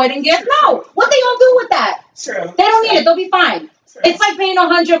 my wedding gift? No. What they gonna do with that? True. They don't need it. They'll be fine. True. It's like paying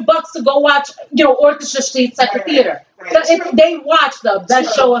 $100 to go watch, orchestra seats at the theater. Right. They watch the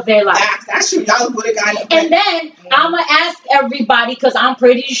best show of their life. That's true. Y'all would have gotten. And then I'm gonna ask everybody because I'm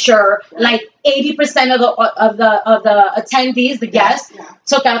pretty sure like 80% of the attendees, the guests,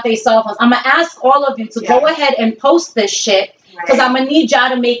 took out their cell phones. I'm gonna ask all of you to go ahead and post this shit because I'm gonna need y'all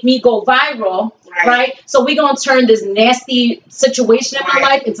to make me go viral. Right? So we're gonna turn this nasty situation in my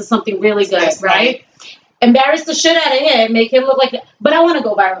life into something really good, right? Embarrass the shit out of him, make him look like that. But I want to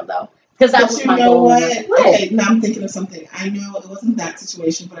go viral though. Because that was my goal. What? Okay, now I'm thinking of something. I know it wasn't that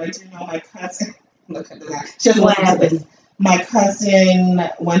situation, but I do know my cousin. Look at that. She doesn't listen to this. My cousin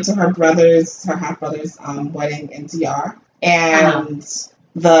went to her half brother's wedding in DR, and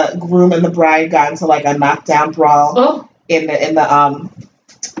the groom and the bride got into like a knockdown brawl in the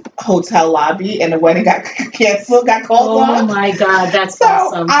hotel lobby, and the wedding got canceled, got called off. Oh my God, that's so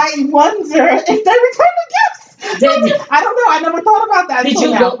awesome. I wonder if they returned the gifts. I don't know. I never thought about that. Did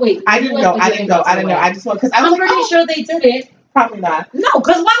you go? Wait. I didn't go. I didn't know. I just went because I'm pretty sure they did it. Probably not. No,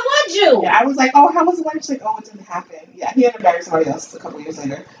 because why would you? Yeah, I was like, how was the wedding? She's like, it didn't happen. Yeah, he had to marry somebody else a couple years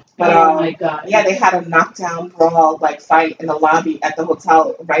later. But oh my God. Yeah, they had a knockdown brawl fight in the lobby at the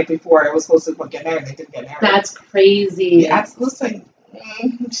hotel right before it was supposed to get married. They didn't get married. That's crazy. Yeah, listen,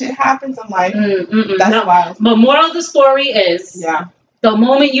 shit happens in life. That's wild. But moral of the story is, the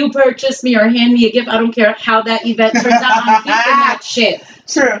moment you purchase me or hand me a gift, I don't care how that event turns out, I'm keeping that shit.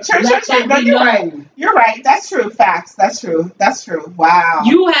 True. No, you're right. You're right. That's true. Facts. That's true. Wow.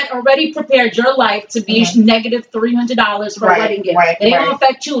 You had already prepared your life to be negative $300 for a wedding gift. It ain't gonna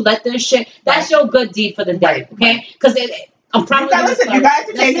affect you. Let this shit. That's your good deed for the day. Okay? Because I'm probably you got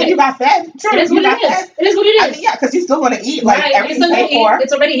educated. You got fed. True. It is what it is. It is what it is. I mean, because you still want to eat everything paid for.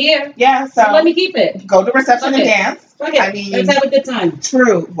 It's already here. Yeah. So let me keep it. Go to reception and dance. Okay. I mean, let's have a good time.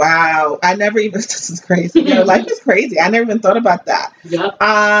 True. Wow. I never even. This is crazy. Life is crazy. I never even thought about that. Yep.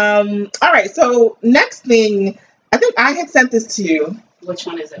 All right. So next thing, I think I had sent this to you. Which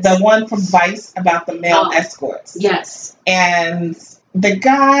one is it? The one from Vice about the male escorts. Yes. And the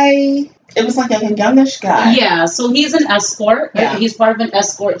guy. It was like a youngish guy. Yeah. So he's an escort. Yeah. He's part of an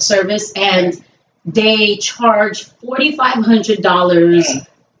escort service, and they charge $4,500.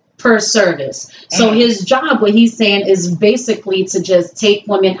 Per service. So his job, what he's saying, is basically to just take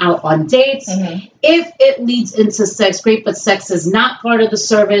women out on dates. If it leads into sex, great, but sex is not part of the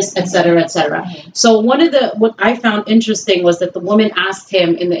service, etc., etc. So what I found interesting was that the woman asked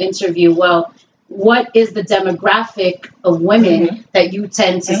him in the interview, well, what is the demographic of women that you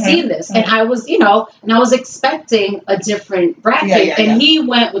tend to see in this? And I was, and I was expecting a different bracket, and he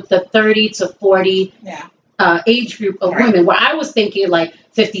went with the 30 to 40 age group of women, where I was thinking like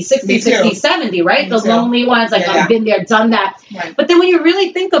 50, 60, 60, 70, right? The lonely ones, like I've been there, done that. Right. But then when you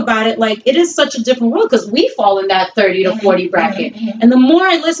really think about it, like it is such a different world, because we fall in that 30 to 40 bracket. And the more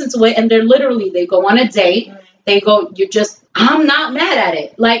I listen to it, and they go on a date, they go, I'm not mad at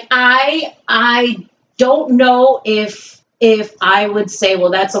it. Like I don't know if I would say, well,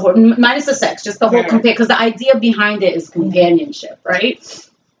 that's a minus the sex, just the whole compare, because the idea behind it is companionship, right?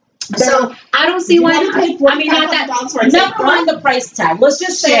 So I don't see why not. I mean, not that. Never mind the price tag. Let's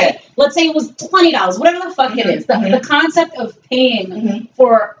just say, let's say it was $20, whatever the fuck it is. The concept of paying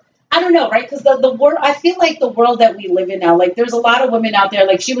for, I don't know, right? Because the world, I feel like the world that we live in now, like there's a lot of women out there.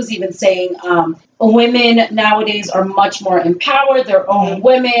 Like she was even saying, women nowadays are much more empowered. They're own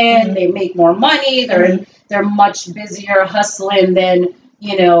women. They make more money. They're much busier hustling than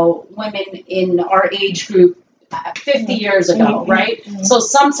women in our age group 50 years ago, right? So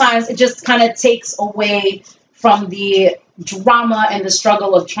sometimes it just kind of takes away from the drama and the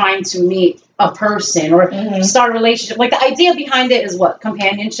struggle of trying to meet a person or start a relationship. Like the idea behind it is what?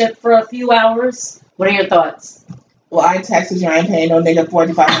 Companionship for a few hours? What are your thoughts? Well, I texted you, I ain't paying no nigga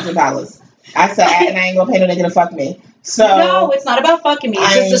 $4,500. I said, and I ain't gonna pay no nigga to fuck me. So no, it's not about fucking me.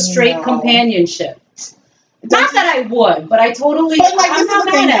 It's just a straight companionship. Not that I would, but I totally. But like, I'm not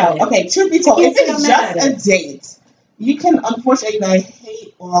mad at it. Okay, truth be told, if it's just a date, you can, unfortunately, I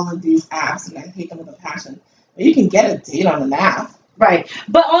hate all of these apps, and I hate them with a passion. But you can get a date on an app, right?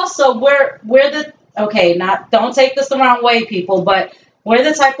 But also, don't take this the wrong way, people. But we're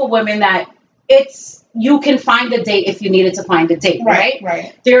the type of women that you can find a date if you needed to find a date, right?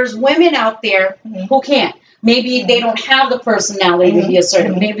 Right. There's women out there who can't. Maybe they don't have the personality to be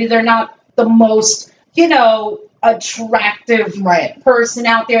assertive. Maybe they're not the most, attractive person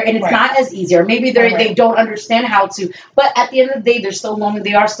out there, and it's not as easy, or maybe they don't understand how to, but at the end of the day, they're still lonely.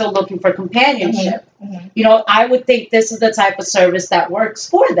 They are still looking for companionship. I would think this is the type of service that works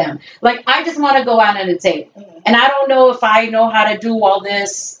for them. Like, I just want to go out on a date, and I don't know if I know how to do all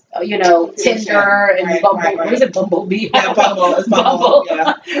this, Tinder and Bumble. What is it, Bumblebee? Yeah, Bumble. It's Bumble.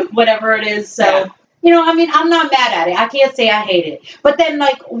 Yeah. Whatever it is. So I'm not mad at it. I can't say I hate it. But then,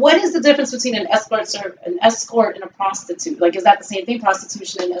 like, what is the difference between an escort and a prostitute? Like, is that the same thing,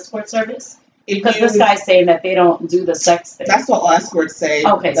 prostitution and escort service? Because this guy's saying that they don't do the sex thing. That's what all escorts say.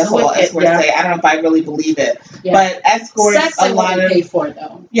 Okay, that's what all escorts say. I don't know if I really believe it. Yeah. But escorts, sex a lot of pay for it,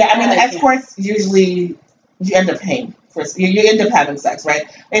 though. Yeah, I mean, escorts usually you end up paying for. You end up having sex, right?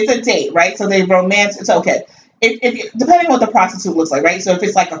 It's a date, right? So they romance. It's okay. If depending on what the prostitute looks like, right? So if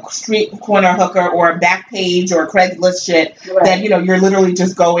it's like a street corner hooker or a back page or a Craigslist shit, then you're literally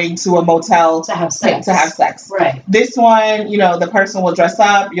just going to a motel to have sex. Right. This one, the person will dress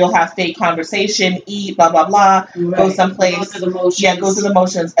up. You'll have fake conversation, eat, blah blah blah. Right. Go someplace. Go through the motions. Yeah, go through the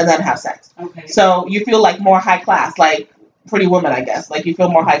motions and then have sex. Okay. So you feel like more high class, like Pretty Woman, I guess. Like you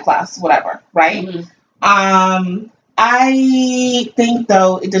feel more high class, whatever, right? I think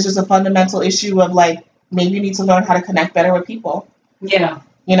though there's just a fundamental issue of like, maybe you need to learn how to connect better with people. Yeah.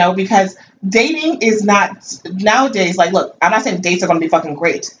 Because dating is not, nowadays, like, look, I'm not saying dates are going to be fucking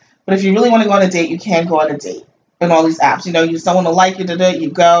great, but if you really want to go on a date, you can go on a date in all these apps. You someone will like you,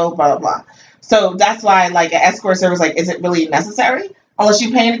 you go, blah, blah, blah. So that's why, like, an escort service, like, is it really necessary? Unless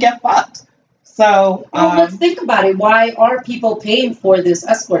you're paying to get fucked. So, let's think about it. Why are people paying for this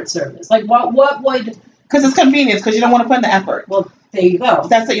escort service? Like, what would... Because it's convenience, because you don't want to put in the effort. Well, there you go.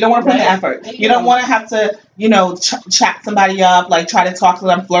 That's it. You don't want to put in the effort. You don't want to have to, chat somebody up, like try to talk to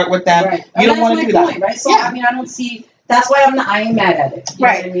them, flirt with them. Right. You don't want to do that. Right? So, I don't see, that's why I ain't mad at it. You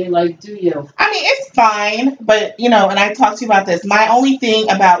know what I mean? Like, do you? I mean, it's fine, but, and I talked to you about this. My only thing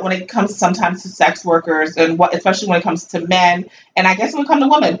about when it comes sometimes to sex workers and especially when it comes to men, and I guess when it comes to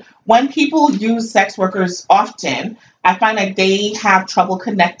women, when people use sex workers often, I find like they have trouble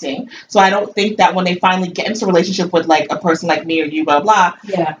connecting. So I don't think that when they finally get into a relationship with like a person like me or you, blah, blah,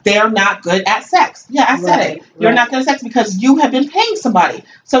 they're not good at sex. Yeah, I said it. You're not good at sex because you have been paying somebody.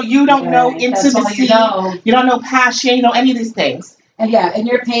 So you don't know intimacy. You don't know passion. You know any of these things. And and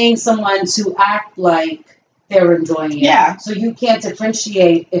you're paying someone to act like they're enjoying it. Yeah. So you can't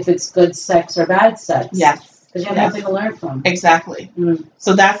differentiate if it's good sex or bad sex. Yes. Because you have nothing to learn from. Exactly.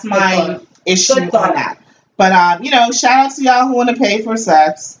 So that's my issue on that. But, shout out to y'all who want to pay for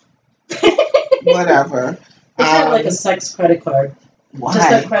sex. Whatever. They should have, like, a sex credit card. Why?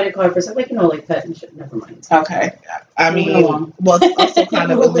 Just a credit card for sex. Like, like pet and shit. Never mind. Okay. I mean, well, it's also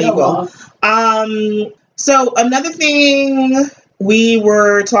kind of illegal. So, another thing we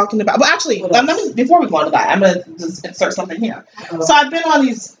were talking about. Well, actually, What else? before we go on to that, I'm gonna just insert something here. Uh-oh. So I've been on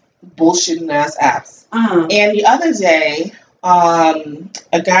these bullshitting ass apps, Uh-huh. and the other day,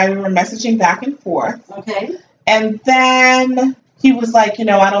 a guy, we were messaging back and forth, Okay. and then he was like, I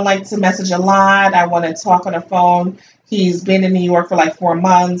don't like to message a lot. I want to talk on the phone. He's been in New York for like 4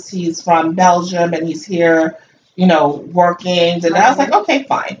 months. He's from Belgium, and he's here, working. And I was like, okay,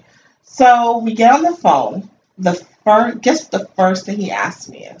 fine. So we get on the phone. Guess the first thing he asked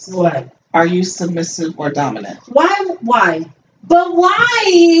me is, What? are you submissive or dominant? Why? But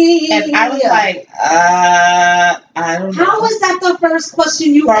why? And I was like, I don't know. How is that the first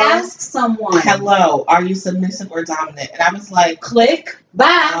question you ask someone? Hello, are you submissive or dominant? And I was like, Click.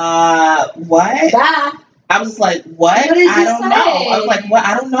 Bye. What? Bye. I was like, what? What did you I don't say? know. I was like, what?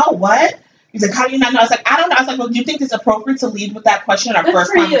 I don't know. What? He's like, how do you not know? I was like, I don't know. I was like, well, do you think it's appropriate to lead with that question in our Good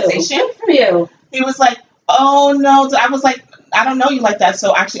first for you. conversation? Good for you. He was like, oh, no. I was like, I don't know you like that.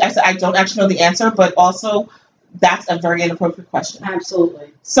 So actually, I said, I don't actually know the answer, but also that's a very inappropriate question.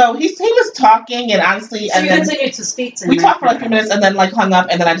 Absolutely. So he was talking, and honestly, So and you then continued to speak to him. we talked for like a few minutes, and then like hung up,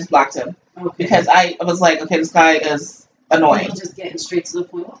 and then I just blocked him Okay. because I was like, okay, this guy is annoying. People just getting straight to the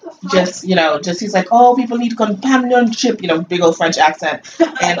point. What the fuck? Just he's like, oh, people need companionship, big old French accent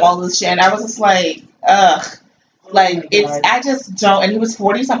and all this shit. And I was just like, ugh. Like, I just don't. And he was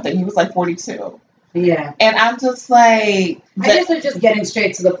 40 something. He was like 42. Yeah. And I'm just like, I guess they're just getting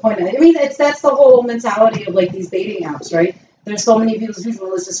straight to the point. I mean, that's the whole mentality of like these dating apps, right? There's so many views. Usually,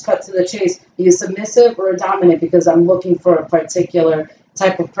 let's just cut to the chase. Are you submissive or dominant? Because I'm looking for a particular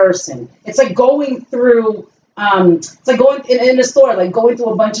type of person. It's like going through. It's like going in a store, like going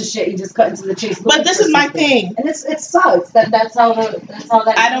through a bunch of shit. You just cut into the chase. But this is my thing, and it sucks. That's how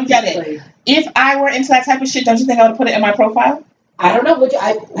that. I don't get it. If I were into that type of shit, don't you think I would put it in my profile? I don't know.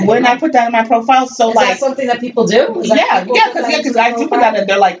 Wouldn't I put that in my profile? So is like, that something that people do? Because I do put that in.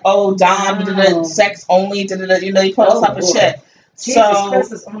 They're like, oh, dom, sex only, you put all type of shit. Jesus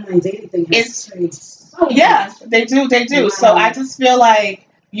Christ, this online dating thing has changed so much. Yeah, they do. Wow. So I just feel like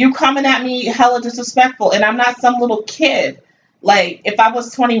you coming at me hella disrespectful, and I'm not some little kid. Like, if I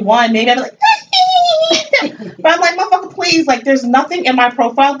was 21, maybe I'd be like, but I'm like, motherfucker, please. Like, there's nothing in my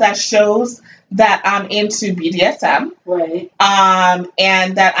profile that shows that I'm into BDSM. Right.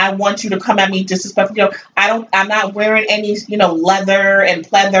 And that I want you to come at me disrespectfully. I'm not wearing any, leather and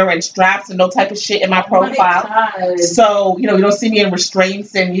pleather and straps and no type of shit in my profile. My So, you don't see me in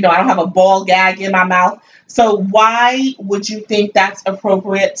restraints and, I don't have a ball gag in my mouth. So why would you think that's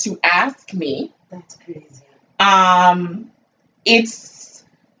appropriate to ask me? That's crazy. It's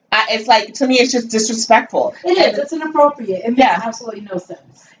like, to me, it's just disrespectful. It is. It's inappropriate. It makes absolutely no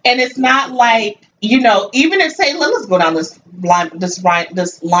sense. And it's not like, even if, say, let's go down this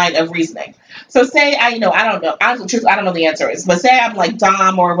line of reasoning. So say I don't know. I don't know the answer is, but say I'm like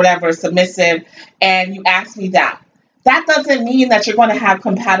dom or whatever, submissive, and you ask me that. That doesn't mean that you're going to have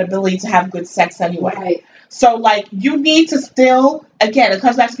compatibility to have good sex anyway. Right. So, like, you need to still, again, it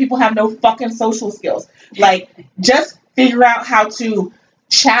comes back to people have no fucking social skills. Like, just figure out how to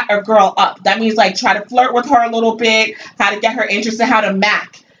chat a girl up. That means, like, try to flirt with her a little bit, how to get her interested, how to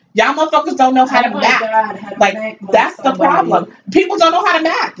mack. Y'all motherfuckers don't know how to mack. God, how to like, mack that's the problem. People don't know how to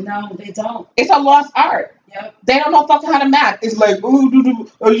mack. No, they don't. It's a lost art. Yep. They don't know fucking how to mack. It's like, ooh, do you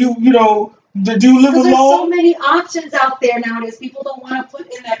live alone? There's so many options out there nowadays. People don't want to put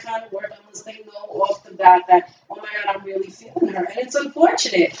in that kind of work unless they know off the bat that, oh my God, I'm really feeling her. And it's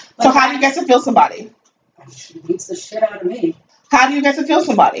unfortunate. But so how do you get to feel somebody? She beats the shit out of me. How do you get to feel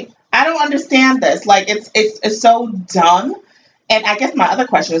somebody? I don't understand this. Like, it's so dumb. And I guess my other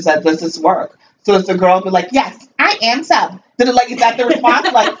question is that, does this work? So does the girl be like, yes, I am sub? Is that the response?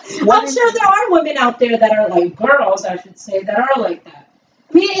 Like, I'm sure there are women out there that are like, girls, I should say, that are like that.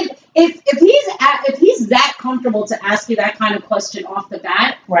 I mean, if he's that comfortable to ask you that kind of question off the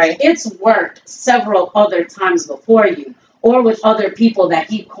bat, right? It's worked several other times before you, or with other people that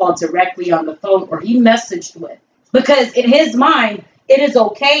he called directly on the phone or he messaged with. Because in his mind, it is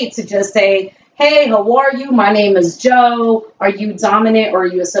okay to just say, hey, how are you? My name is Joe. Are you dominant or are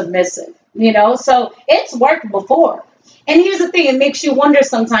you submissive? So it's worked before. And here's the thing, it makes you wonder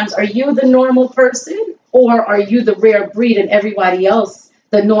sometimes, are you the normal person or are you the rare breed and everybody else,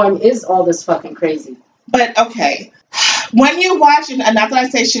 the norm is all this fucking crazy? But, okay, when you watch, and not that I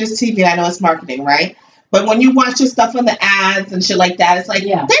say shit is TV, I know it's marketing, right? But when you watch your stuff on the ads and shit like that, it's like,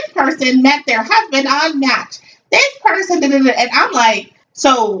 This person met their husband on Match. This person, and I'm like,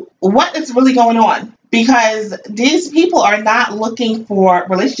 so what is really going on? Because these people are not looking for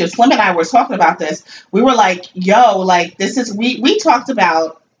relationships. Slim and I were talking about this. We were like, yo, like, this is, we talked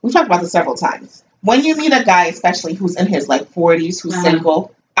about this several times. when you meet a guy, especially who's in his like 40s, who's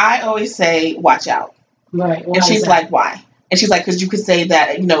single, I always say, watch out. Right. And she's like, why? And she's like, because you could say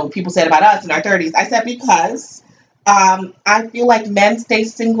that, you know, people said about us in our 30s. I said, because I feel like men stay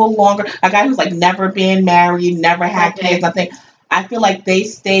single longer. A guy who's like never been married, never had kids, nothing. I feel like they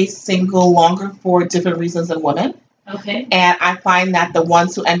stay single longer for different reasons than women. Okay. And I find that the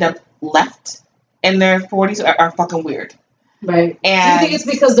ones who end up left in their 40s are fucking weird. Right. And do you think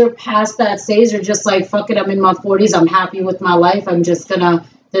it's because they're past that stage? They're just like, fuck it, I'm in my 40s. I'm happy with my life. I'm just gonna,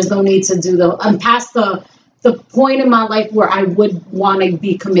 there's no need to do I'm past the point in my life where I would want to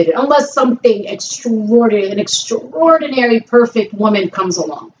be committed. Unless something extraordinary, an extraordinary perfect woman comes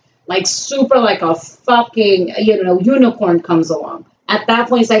along. Like super like a fucking, you know, unicorn comes along. At that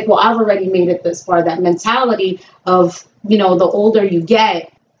point, it's like, well, I've already made it this far. That mentality of, you know, the older you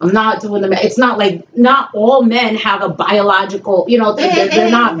get, I'm not doing it's not like, not all men have a biological, you know,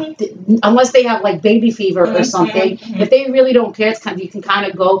 they're not, unless they have like baby fever or something. If they really don't care, it's kind of, you can kind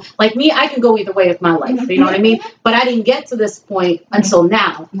of go, like me, I can go either way with my life, you know what I mean? But I didn't get to this point until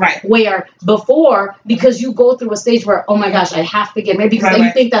now. Right. Where before, because you go through a stage where, oh my gosh, I have to get married, because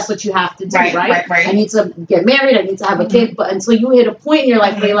you think that's what you have to do, right? I need to get married, I need to have a kid, but until you hit a point in your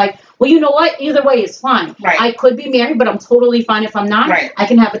life where you're like, well, you know what? Either way is fine. Right. I could be married, but I'm totally fine if I'm not. Right. I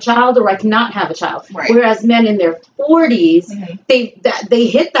can have a child or I cannot have a child. Right. Whereas men in their 40s, they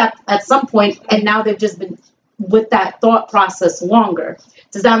hit that at some point, and now they've just been with that thought process longer.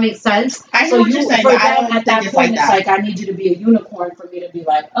 Does that make sense? I know what you're saying, but I don't at that point, it's like, I need you to be a unicorn for me to be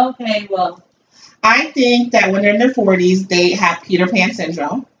like, okay, well. I think that when they're in their 40s, they have Peter Pan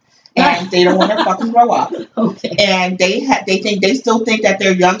syndrome. And they don't want to fucking grow up. Okay. And they still think that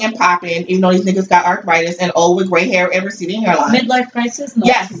they're young and popping, even though these niggas got arthritis and old with gray hair and receding hairline. Midlife crisis? No,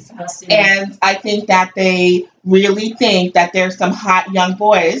 yes. And I think that they really think that there's some hot young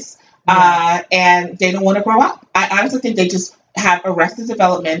boys, and they don't want to grow up. I honestly think they just have arrested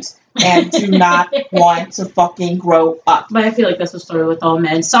development and do not want to fucking grow up. But I feel like that's the story with all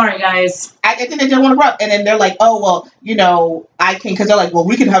men. Sorry, guys. I think they don't want to grow up. And then they're like, oh, well, you know, I can, because they're like, well,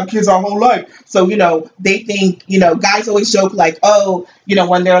 we can have kids our whole life. So, you know, they think, you know, guys always joke like, oh, you know,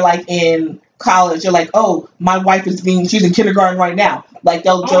 when they're like in college, you're like, oh, my wife she's in kindergarten right now. Like,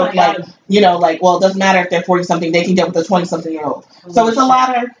 they'll joke like, you know, like, well, it doesn't matter if they're 40-something, they can get with a 20-something-year-old. So it's a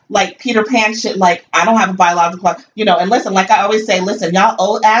lot of, like, Peter Pan shit, like, I don't have a biological clock, you know, and listen, like I always say, listen, y'all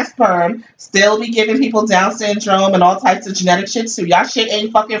old-ass sperm still be giving people Down syndrome and all types of genetic shit, too. Y'all shit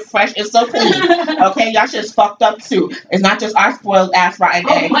ain't fucking fresh. It's so clean, okay? Y'all shit's fucked up, too. It's not just our spoiled-ass rotten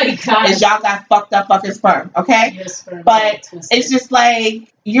egg. Oh, my God. It's y'all got fucked up fucking sperm, okay? Your sperm, but it's just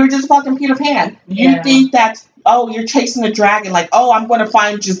like, you're just fucking Peter Pan. Yeah. You think that, oh, you're chasing a dragon. Like, oh, I'm going to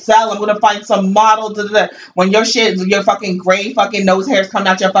find Giselle. I'm going to find some model. Da, da, da. When your shit, your fucking gray fucking nose hairs coming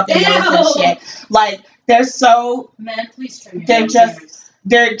out your fucking nose and shit. Like, they're so... Man, please trim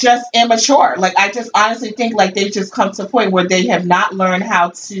they're just immature. Like, I just honestly think, like, they've just come to a point where they have not learned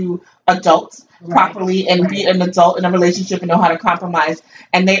how to adult properly and be an adult in a relationship and know how to compromise.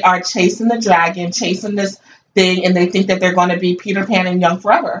 And they are chasing the dragon, chasing this thing, and they think that they're going to be Peter Pan and young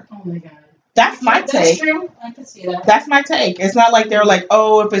forever. Oh, my God. That's my take. That's true. I can see that. That's my take. It's not like they're like,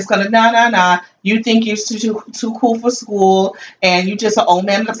 oh, if it's gonna nah. You think you're too cool for school, and you just an old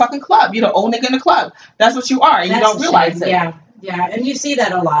man in the fucking club. You're the old nigga in the club. That's what you are, and you don't realize it. Yeah, and you see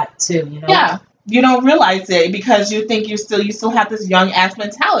that a lot too. You know. Yeah, you don't realize it because you think you still have this young ass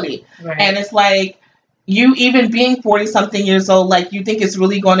mentality, and it's like. You even being 40-something years old, like, you think it's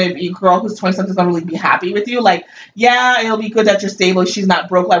really going to be a girl who's 20-something is going to really be happy with you? Like, yeah, it'll be good that you're stable. She's not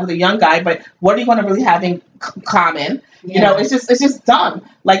broke like with a young guy, but what are you going to really have in common? Yeah. You know, it's just dumb.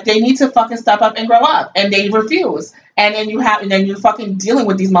 Like, they need to fucking step up and grow up, and they refuse. And then you're fucking dealing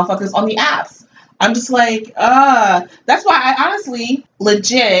with these motherfuckers on the apps. I'm just like, that's why I honestly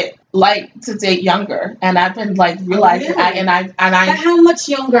legit like to date younger, and I've been like realizing, But how much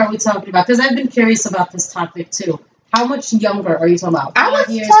younger are we talking about? Because I've been curious about this topic too. How much younger are you talking about? I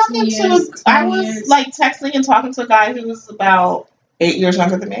was like texting and talking to a guy who was about 8 years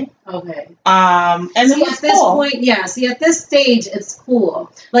younger than me. Okay. And see, at this point, at this stage, it's cool.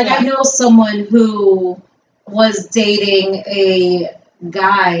 Like, I know someone who was dating a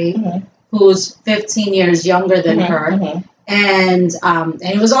guy who's 15 years younger than her. And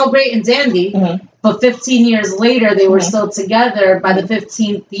it was all great and dandy, but 15 years later, they were still together. By the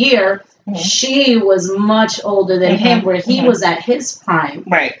 15th year, she was much older than him, where he was at his prime.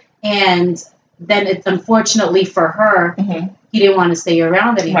 Right. And then it's unfortunately for her, he didn't want to stay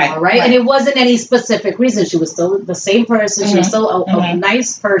around anymore, right? And it wasn't any specific reason. She was still the same person. She was still a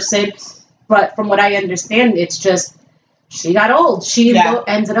nice person. But from what I understand, it's just she got old. She Yeah.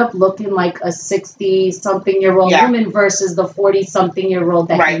 ended up looking like a 60-something-year-old Yeah. woman versus the 40-something-year-old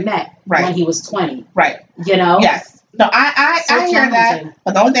that he Right. met Right. when he was 20. Right. You know? Yes. No, I So hear that. challenging.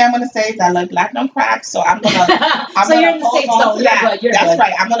 But the only thing I'm gonna say is I love black don't crack, so I'm gonna So you're in the safe hold on zone. to You're that. good. You're That's good.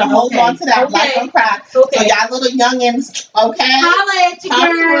 right. I'm gonna hold Okay. on to that black Okay. don't crack. So Okay. y'all little youngins, okay? Holla at your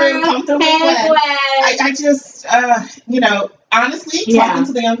girl. Come through, Hey, Gwen. Gwen. I just honestly Yeah. talking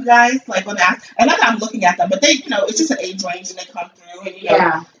to the younger guys, like when and not that I'm looking at them, but they, it's just an age range and they come through and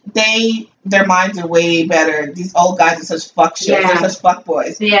Yeah. their minds are way better. These old guys are such fuck shit. Yeah. They're such fuck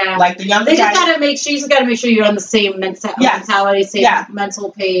boys. Yeah. Like the younger They just guys. gotta make sure. You just gotta make sure you're on the same mentality, same Yeah. mental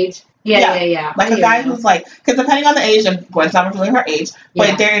page. Yeah. Like I a hear guy you. who's like, because depending on the age, and Gwen's not revealing her age, but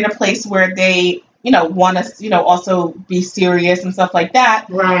Yeah. they're in a place where they, want to, also be serious and stuff like that.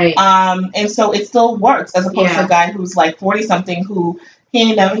 Right. And so it still works as opposed to Yeah. a guy who's like 40 something who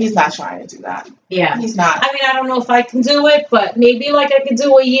he's not trying to do that. Yeah. He's not. I mean, I don't know if I can do it, but maybe like I could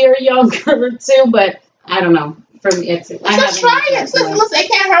do a year younger too. But I don't know. For me, it's Just try it. Listen,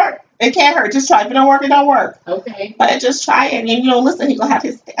 it can't hurt. It can't hurt. Just try. If it don't work, it don't work. Okay. But just try it. And listen, he's gonna have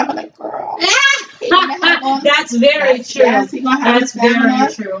his stamina, girl. That's very true. Yes, he's gonna have his That's very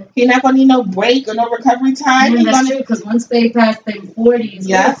stamina. true. He's not gonna need no break or no recovery time. Yeah, He's that's gonna true. Because once they pass them 40s,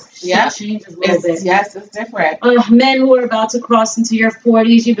 Yes, shit changes a little bit. Yes, it's different. Men who are about to cross into your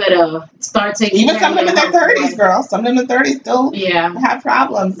 40s, you better start taking Even care some of them in your their health, 30s, right? girl. Some of them in their 30s still Yeah, have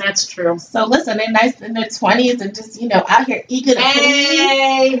problems. that's true. So listen, they're nice in their 20s and just, out here eager to please.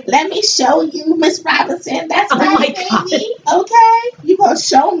 Hey! Let me show you, Miss Robinson. That's Oh right, my baby. Okay? You gonna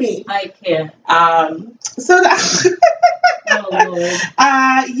show me. I can't. So that Oh, Lord.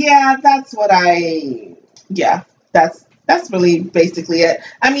 yeah, that's what that's really basically it.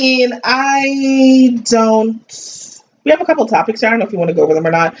 I mean, we have a couple topics here. I don't know if you want to go over them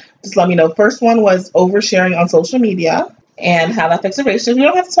or not. Just let me know. First one was oversharing on social media and how that affects a relationship. We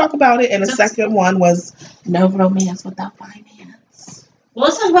don't have to talk about it. And the second one was no romance without finance. Well,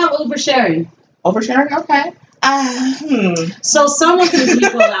 let's talk about oversharing. Oversharing? Okay. So some of the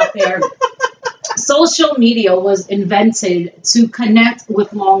people out there, social media was invented to connect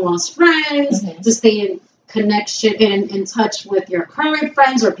with long lost friends, Mhm. to stay in connection and in touch with your current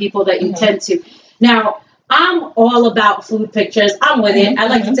friends or people that you Mhm. tend to. Now, I'm all about food pictures. I'm with it. I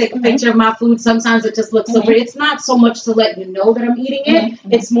like to take a picture of my food. Sometimes it just looks so pretty. It's not so much to let you know that I'm eating it. Mhm.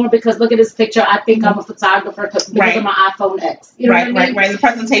 It's more because look at this picture. I think I'm a photographer because Right. of my iPhone X. You know what I mean? Right. The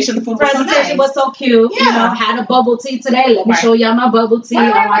presentation, the food was so Presentation nice. was so cute. Yeah. You know, had a bubble tea today. Let me Right. show y'all my bubble tea.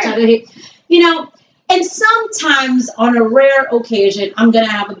 Right. I want y'all to hit. And sometimes on a rare occasion, I'm gonna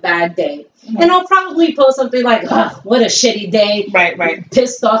have a bad day. Mhm. And I'll probably post something like, "Ugh, what a shitty day," Right.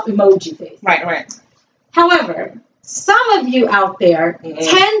 pissed off emoji face. Right. However, some of you out there Mhm.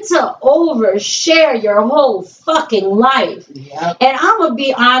 tend to overshare your whole fucking life. Yep. And I'm gonna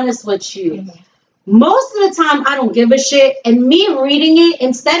be honest with you. Mhm. Most of the time, I don't give a shit. And me reading it,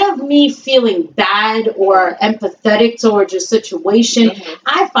 instead of me feeling bad or empathetic towards your situation, Mhm.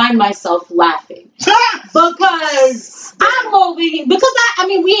 I find myself laughing. Because I'm over here. Because I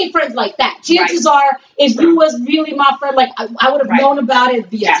mean, we ain't friends like that. Chances are, if you was really my friend, like I would have Right. known about it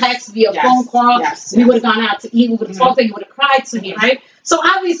via Yes. text, via Yes. phone call. Yes. We would have gone out to eat. We would have talked to you. You would have cried to me, right? So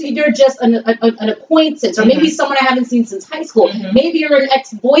obviously, you're just an acquaintance, or maybe someone I haven't seen since high school. Mhm. Maybe you're an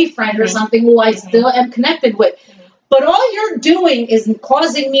ex-boyfriend or Mhm. something who I Mhm. still am connected with. But all you're doing is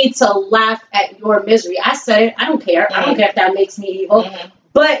causing me to laugh at your misery. I said it. I don't care. I don't care if that makes me evil. Mhm.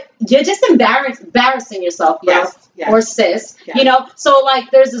 But you're just embarrassing yourself, girl. Yes. Or sis. Yeah. So like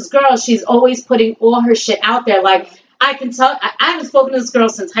there's this girl, she's always putting all her shit out there. Like I can tell, I haven't spoken to this girl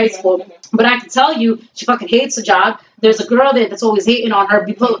since high school, Mhm. but I can tell you she fucking hates the job. There's a girl there that's always hating on her.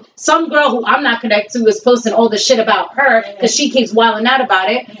 Some girl who I'm not connected to is posting all this shit about her because she keeps wilding out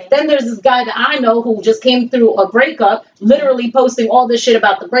about it. Mhm. Then there's this guy that I know who just came through a breakup, literally posting all this shit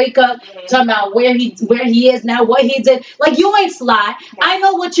about the breakup, talking about where he is now, what he did. Like, you ain't sly. I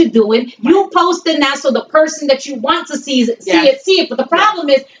know what you're doing. You posting that so the person that you want to see it. But the problem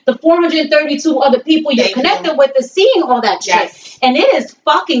is the 432 other people you're connected with is seeing all that shit. And it is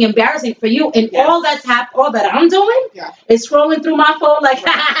fucking embarrassing for you. And all that I'm doing is scrolling through my phone like,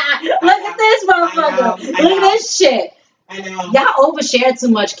 look at this motherfucker. Look at this shit. I know. Y'all overshare too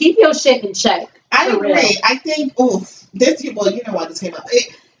much. Keep your shit in check. I For agree. real. I think, you know why this came up.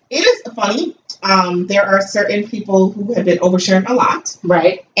 It is funny. There are certain people who have been oversharing a lot.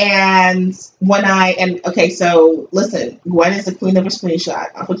 Right. And so listen, Gwen is the queen of a screenshot.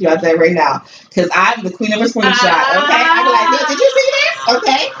 I'll put you out there right now. Because I'm the queen of a screenshot, okay? I'm like, look, did you see this?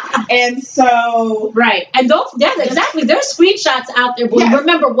 Okay? And so... Right. And those, yeah, exactly. There's screenshots out there. But Yes.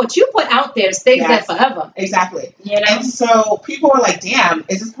 remember, what you put out there stays Yes. there forever. Exactly. You know? And so people were like, damn,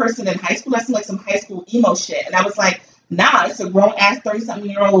 is this person in high school? That's like some high school emo shit. And I was like, nah, it's a grown-ass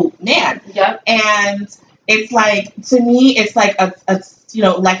 30-something-year-old man. Yep. And it's like, to me, it's like a you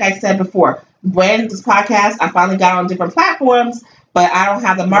know, like I said before, when this podcast, I finally got on different platforms, but I don't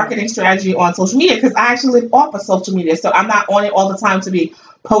have the marketing strategy on social media because I actually live off of social media. So I'm not on it all the time to be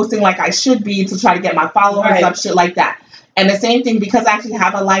posting like I should be to try to get my followers up, shit like that. And the same thing, because I actually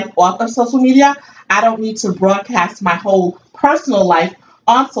have a life off of social media, I don't need to broadcast my whole personal life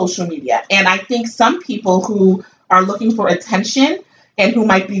on social media. And I think some people who are looking for attention and who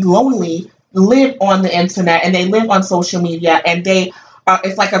might be lonely live on the internet and they live on social media and they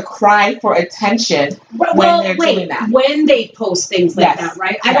it's like a cry for attention when they're doing that. When they post things like Yes. that,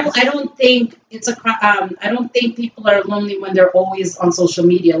 right? Yes. I don't think it's I don't think people are lonely when they're always on social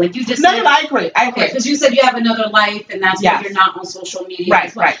media. Like you just No, said, I agree. I agree. because you said you have another life and that's why Yes. you're not on social media. Right,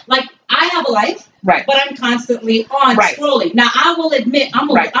 as well. right. Like I have a life, Right. but I'm constantly on Right. scrolling. Now I will admit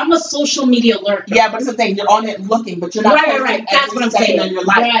I'm a social media lurker. Yeah, but it's the thing. You're on it looking, but you're not posting Right. That's every what I'm second saying. of your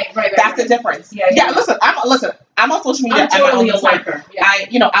life. Right. That's the difference. Yeah, yeah. Listen, I'm on social media I'm at my totally own a time. lurker.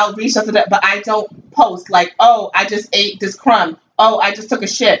 Yeah. I'll reach out to that, but I don't post like, oh, I just ate this crumb. Oh, I just took a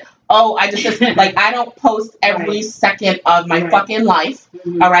shit. Oh, I just like I don't post every second of my fucking life.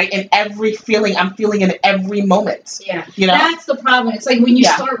 Mhm. All right, and every feeling I'm feeling in every moment. Yeah. You know. That's the problem. It's like when you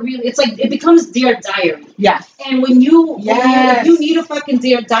start really, it's like it becomes Dear Diary. Yes. And when you, Yes. if you need a fucking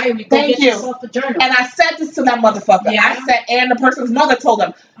Dear Diary, go Thank get you. yourself a journal. And I said this to that motherfucker. Yeah. I said, and the person's mother told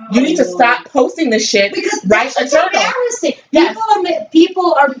him, you need to stop posting this shit. Because write that's a journal. embarrassing. Yes.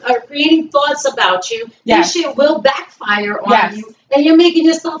 People are creating thoughts about you. Yes. This shit will backfire on Yes. you, and you're making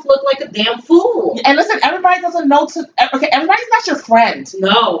yourself look like a damn fool. And listen, everybody doesn't know everybody's not your friend.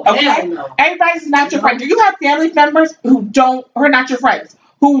 No, Okay? hell no. Everybody's not your friend. Do you have family members who are not your friends,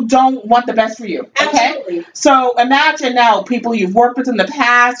 who don't want the best for you? Okay? Absolutely. So imagine now people you've worked with in the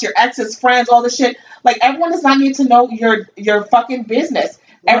past, your ex's friends, all this shit. Like everyone does not need to know your fucking business.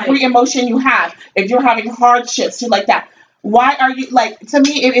 Every emotion you have. If you're having hardships, shit like that. Why are you like? To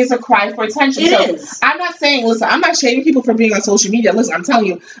me, it is a cry for attention. It so is. I'm not saying, listen, I'm not shaming people for being on social media. Listen, I'm telling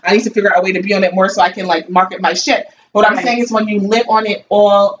you, I need to figure out a way to be on it more so I can like market my shit. What I'm saying is when you live on it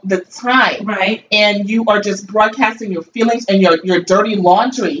all the time, Right. and you are just broadcasting your feelings and your dirty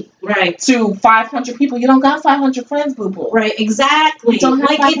laundry Right. to 500 people, you don't got 500 friends, boo boo. Right. Exactly. You don't have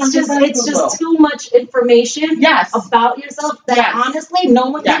Like 500 friends, it's boo-boo. just too much information. Yes. About yourself that Yes. honestly no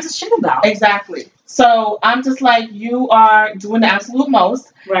one Yes. gives a shit about. Exactly. So I'm just like, you are doing the absolute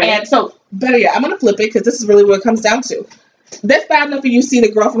most. Right. And so, better yet, I'm going to flip it because this is really what it comes down to. That's bad enough if you see the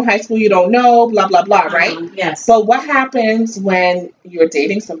girl from high school you don't know, blah, blah, blah, right? Yes. So what happens when you're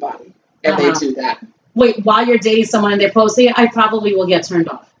dating somebody and they do that? Wait, while you're dating someone and they're posting it, I probably will get turned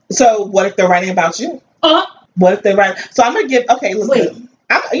off. So what if they're writing about you? What if they're writing? So I'm going to give, okay, listen.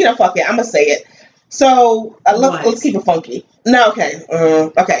 Fuck it. I'm going to say it. So let's keep it funky. No, okay.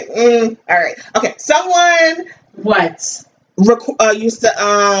 All right. Okay. Someone used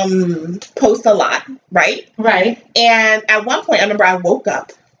to post a lot, right? Right. And at one point, I remember I woke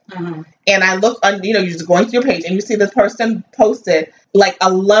up and I look on, you're just going through your page and you see this person posted like a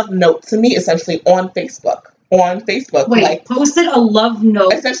love note to me, essentially on Facebook. Wait, like posted a love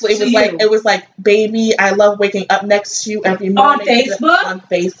note. Essentially, it was like, baby, I love waking up next to you every morning. On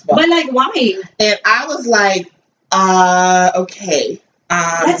Facebook. But like, why? And I was like, okay.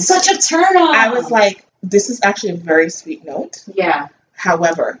 That's such a turn on. I was like, this is actually a very sweet note. Yeah.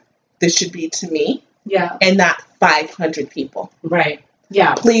 However, this should be to me. Yeah. And not 500 people. Right.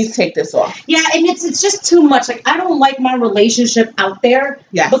 Yeah. Please take this off. Yeah, and it's just too much. Like, I don't like my relationship out there.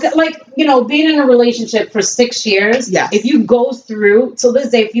 Yeah. Because, like, being in a relationship for 6 years, if you go through, till this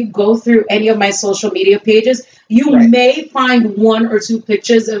day, if you go through any of my social media pages, you may find 1 or 2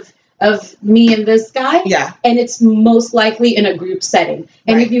 pictures of me and this guy. Yeah. And it's most likely in a group setting.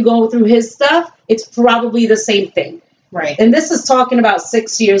 And if you go through his stuff, it's probably the same thing. Right. And this is talking about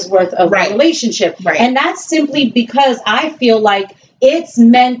 6 years worth of a relationship. Right. And that's simply because I feel like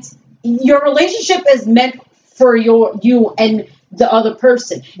your relationship is meant for you and the other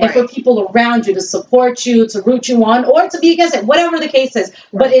person and for people around you to support you, to root you on, or to be against it, whatever the case is.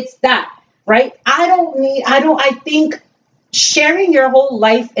 But it's that, right? I think sharing your whole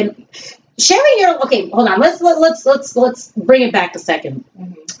life and okay, hold on. Let's bring it back a second.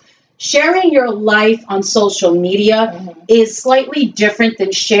 Mm-hmm. Sharing your life on social media is slightly different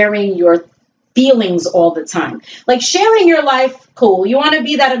than sharing your feelings all the time. Like, sharing your life, cool. You want to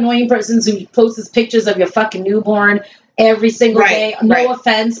be that annoying person who posts pictures of your fucking newborn every single day. No Right.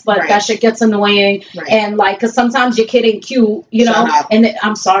 offense, but Right. that shit gets annoying. Right. And like, because sometimes your kid ain't cute, you know. Shut up. And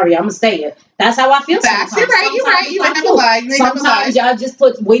I'm sorry, I'm gonna say it. That's how I feel. Facts. Sometimes. You're right. You're Sometimes right. it's You not ain't never cute. lie. You ain't never lie. Sometimes y'all just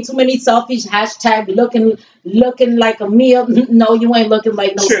put way too many selfies. Hashtag looking like a meal. No, you ain't looking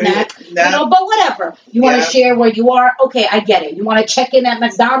like no True. snack. No. You know, but whatever. You want to Yeah. share where you are? Okay, I get it. You want to check in at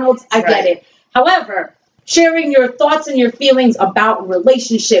McDonald's? I get Right. it. However, sharing your thoughts and your feelings about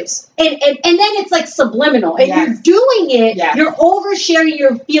relationships, and then it's like subliminal, and Yes. you're doing it. Yes. You're oversharing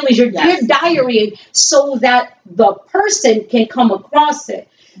your feelings. You're Yes. diarying so that the person can come across it.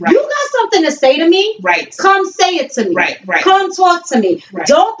 Right. You got something to say to me? Right. Come say it to me. Right. Right. Come talk to me. Right.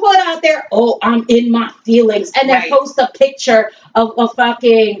 Don't put out there, oh, I'm in my feelings, and then Right. post a picture of a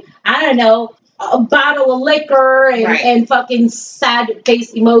fucking, I don't know, a bottle of liquor and, Right. and fucking sad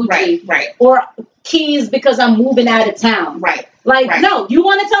face emoji. Right. Right. Or keys because I'm moving out of town. Right. Like, Right. no, you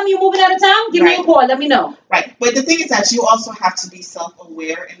want to tell me you're moving out of town? Give me a Right. call. Let me know. Right. But the thing is that you also have to be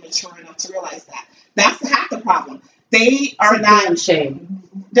self-aware and mature enough to realize that. That's half the problem. They are It's a not. damn shame.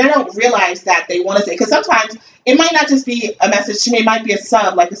 They don't realize that they want to say, because sometimes it might not just be a message to me, it might be a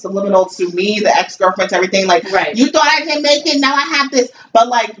sub, like a subliminal to me, the ex-girlfriends, everything, like, Right. you thought I can make it, now I have this, but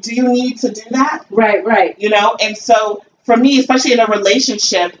like, do you need to do that? Right. You know? And so for me, especially in a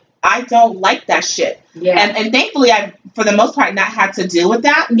relationship, I don't like that shit. Yeah. And thankfully I've, for the most part, not had to deal with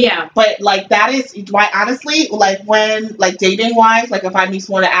that. Yeah. But like that is why, honestly, like when, like dating wise, like if I meet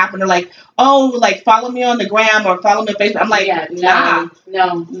someone on an app and they're like, oh, like follow me on the gram or follow me on Facebook, I'm like, Yeah, nah,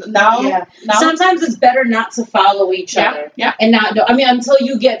 no. no, Yeah. no. Sometimes it's better not to follow each Yeah, other. yeah. And not know. I mean, until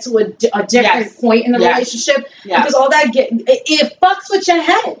you get to a different Yes. point in the Yes. relationship, Yeah. because all that it fucks with your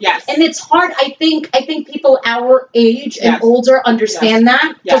head. Yes. And it's hard. I think people our age and Yes. older understand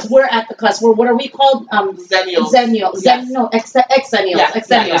that because Yes. we're at the cusp. What are we called? Zennials. Xennials. Yes. No, exennials. Yeah,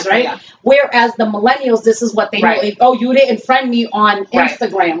 Exennials, yeah, right? yeah. Whereas the millennials, this is what they Right. know. If, oh, you didn't friend me on Right.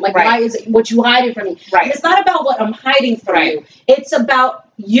 Instagram. Like, Right. why is it what you hiding from me? Right. And it's not about what I'm hiding from Right. you. It's about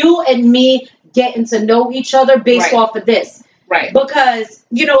you and me getting to know each other based Right. off of this. Right. Because,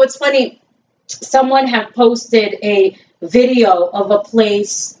 it's funny. Someone had posted a video of a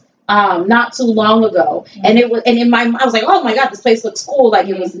place not too long ago, and it was, and I was like, oh my god, this place looks cool, like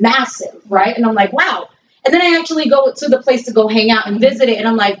it was massive, right? And I'm like, wow. And then I actually go to the place to go hang out and visit it, and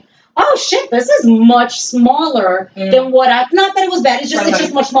I'm like, oh shit, this is much smaller than what not that it was bad, it's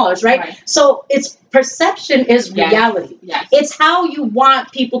just much smaller, right? So it's perception is Yes. reality. Yes. It's how you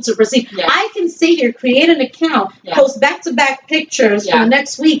want people to perceive. Yes. I can sit here, create an account, Yes. post back-to-back pictures for Yeah. the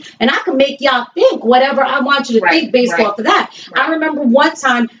next week, and I can make y'all think whatever I want you to Right. think based Right. off of that. Right. I remember one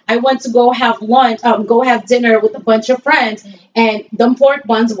time I went to go have lunch, go have dinner with a bunch of friends, and them pork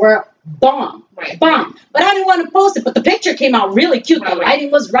buns were bomb. Right. Bomb. But I didn't want to post it, but the picture came out really cute. The Right.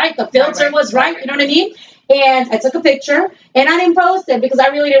 lighting was right, the filter Right. was right, Right. you know what I mean? And I took a picture, and I didn't post it because I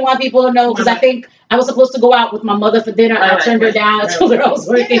really didn't want people to know, because I Right. think I was supposed to go out with my mother for dinner. Right, I turned her right, down. I right, told her I was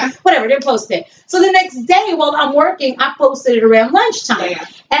working. Yeah. Whatever, didn't post it. So the next day while I'm working, I posted it around lunchtime. Yeah.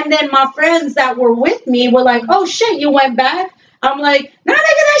 And then my friends that were with me were like, oh shit, you went back? I'm like, no, nigga,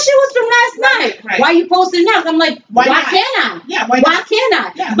 that shit was from last night. Right. Why you posting now? I'm like, why not? can't I? Yeah. Why Why not? can't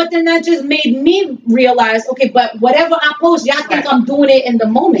I? Yeah. But then that just made me realize, okay, but whatever I post, y'all think Right. I'm doing it in the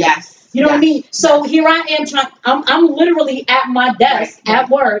moment. Yes. You know what I Yes. mean? So here I am I'm literally at my desk Right. at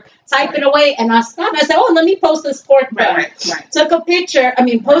work typing away, and I stopped. I said, oh, let me post this pork bun. Right. Right. Took a picture,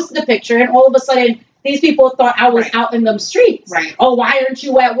 posted a picture, and all of a sudden, these people thought I was Right. out in them streets. Right. Oh, why aren't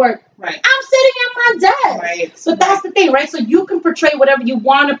you at work? Right. I'm sitting at my desk. Right. But that's the thing, right? So you can portray whatever you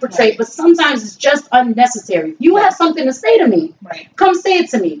want to portray, Right. but sometimes it's just unnecessary. If you have something to say to me, Right. come say it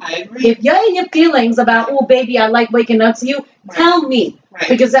to me. I agree. If you're in your feelings about, oh, baby, I like waking up to you, Right. tell me. Right.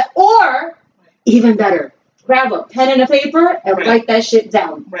 Because or even better, grab a pen and a paper and Right. write that shit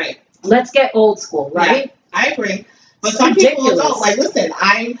down. Right. Let's get old school, right? I agree. But some people Ridiculous. don't. Like, listen,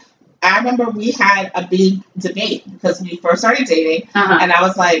 I remember we had a big debate because we first started dating, Uh-huh. and I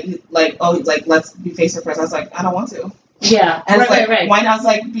was like, oh, like let's be face to face. I was like, I don't want to. Yeah. And Right, it's like, right. why not? I was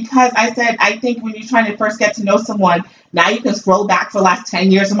like, because I said, I think when you're trying to first get to know someone, now you can scroll back for the last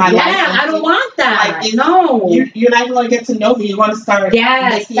 10 years of my life. Yeah, and I don't see- want that. Like, No. You're not even going to get to know me. You're going to start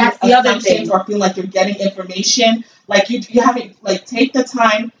Yes, making that's the other assumptions thing. or feeling like you're getting information. Like you haven't, like, take the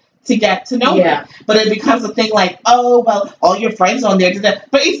time to get to know Yeah. me. But it becomes a thing like, oh, well, all your friends on there.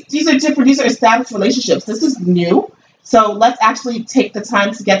 But these are different. These are established relationships. This is new. So let's actually take the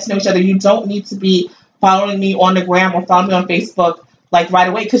time to get to know each other. You don't need to be following me on the gram or following me on Facebook like right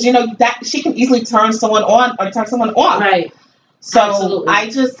away, because that she can easily turn someone on or turn someone off. Right. So Absolutely.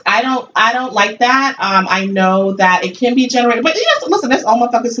 I don't like that. I know that it can be generated, but listen, there's all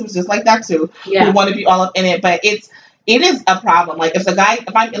motherfuckers who's just like that too, Yeah. who want to be all up in it. But it is a problem. Like if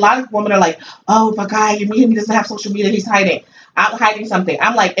a lot of women are like, oh, if a guy you meet him, he doesn't have social media, he's hiding. I'm hiding something.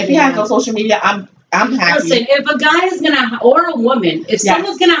 I'm like, if he has no social media, I'm happy. Listen, if a guy is gonna, or a woman, if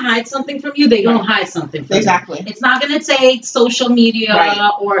someone's gonna hide something from you, they gonna hide something from exactly. you. It's not gonna take social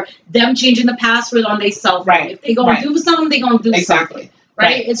media or them changing the password on their cell phone. Right. If they gonna do something, they gonna do something.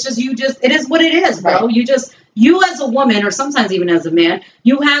 Right? It's just it is what it is, bro. You as a woman, or sometimes even as a man,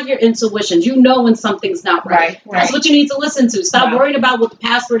 you have your intuitions. You know when something's not right. That's what you need to listen to. Stop worrying about what the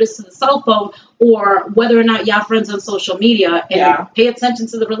password is to the cell phone or whether or not y'all friends on social media, and pay attention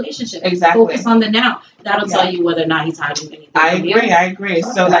to the relationship. Exactly. Focus on the now. That'll tell you whether or not he's hiding anything. I agree.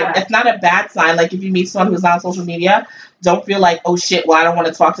 So like, it's not a bad sign. Like if you meet someone who's on social media, don't feel like, oh shit, well I don't want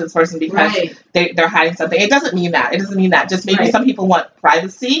to talk to this person because they're hiding something. It doesn't mean that. It doesn't mean that. Just maybe some people want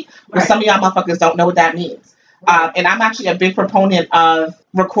privacy, or some of y'all motherfuckers don't know what that means. And I'm actually a big proponent of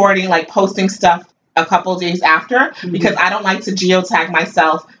recording, like posting stuff a couple of days after, because I don't like to geotag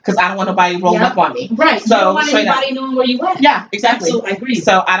myself because I don't want nobody rolling up on me. Right. So you don't want anybody knowing where you went. Yeah, exactly. Absolutely, I agree.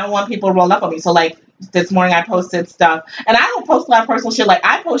 So I don't want people rolling up on me. So like this morning I posted stuff, and I don't post a lot of personal shit. Like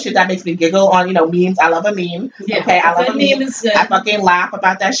I post shit that makes me giggle on, memes. I love a meme. Yeah, okay, I love a meme. I fucking laugh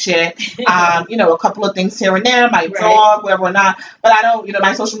about that shit. A couple of things here and there, my dog, whatever or not. But I don't,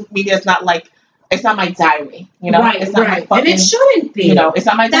 my social media is not like, it's not my diary, It's not my fucking, and it shouldn't be. It's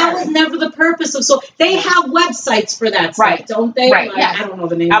not my diary. That was never the purpose of. So they have websites for that stuff, don't they? Right. Like, I don't know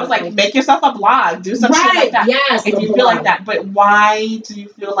the name. I was like, make yourself a blog, do some shit like that. Yes. If you feel like that, but why do you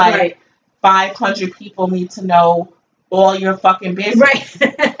feel like 500 people need to know all your fucking business?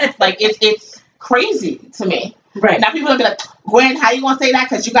 Right. Like it's crazy to me. Right. Now people are gonna be like, Gwen, how you gonna say that?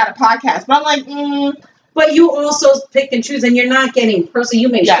 Because you got a podcast. But I'm like, But you also pick and choose, and you're not getting personal. You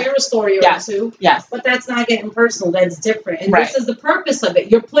may share a story or two, but that's not getting personal. That's different. And this is the purpose of it.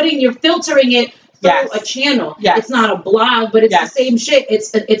 You're filtering it through a channel. It's not a blog, but it's the same shit.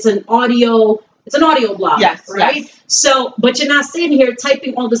 It's an audio. It's an audio blog, right? Yes. So, but you're not sitting here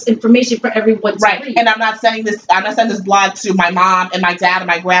typing all this information for everyone to read. And I'm not sending this blog to my mom and my dad and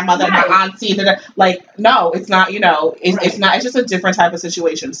my grandmother and my auntie. Like, no, it's not. It's not. It's just a different type of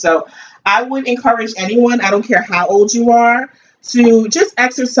situation. So, I would encourage anyone, I don't care how old you are, to just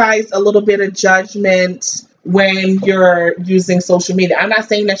exercise a little bit of judgment when you're using social media. I'm not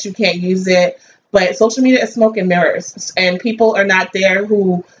saying that you can't use it, but social media is smoke and mirrors, and people are not there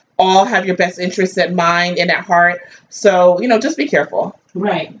who all have your best interests at mind and at heart. So, just be careful.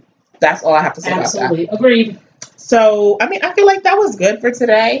 Right. That's all I have to say about that. Absolutely. Agreed. So, I feel like that was good for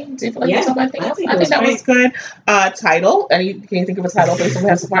today. Do you feel like something? I think that was good. Title. Can you think of a title based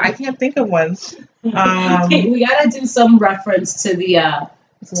on so far? I can't think of one. We gotta do some reference to the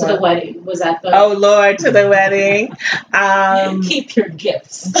wedding. Was that the? Oh Lord, to the wedding. Keep your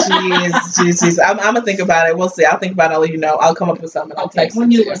gifts. Jeez. I'm gonna think about it. We'll see. I'll think about it. I'll let you know. I'll come up with something. I'll text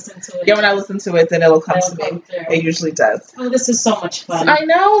when you listen to it. Yeah, when I listen to it, then it'll come to me. It usually does. Oh, this is so much fun. I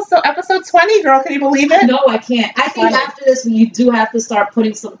know. So episode 20, girl. Can you believe it? No, I can't. I think after this, you do have to start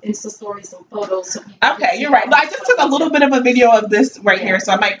putting some Insta stories, some photos. Okay, you're right. But I just took a little bit of a video of this here,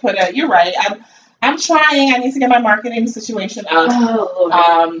 so I might put you're right. I'm trying. I need to get my marketing situation up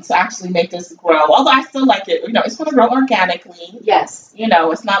to actually make this grow. Although I still like it. It's going to grow organically. Yes.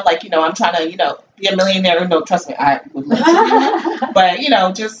 It's not like, I'm trying to, be a millionaire. No, trust me, I would love to do it.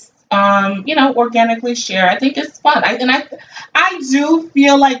 But, just, organically share. I think it's fun. I do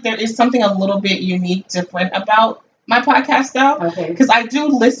feel like there is something a little bit unique, different about my podcast, though. Okay. Because I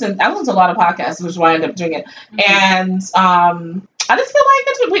listen to a lot of podcasts, which is why I end up doing it. Mm-hmm. And, I just feel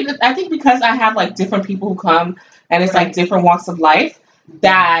like I think because I have like different people who come and it's like different walks of life,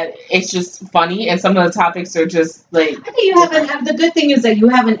 that it's just funny, and some of the topics are just like. I think you have the good thing is that you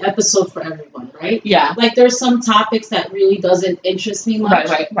have an episode for everyone, right? Yeah. Like there's some topics that really doesn't interest me much,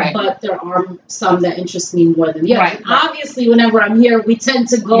 right. But there are some that interest me more than the others. Right. Obviously, whenever I'm here, we tend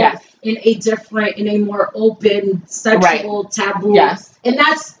to go in a more open, sexual, taboo, and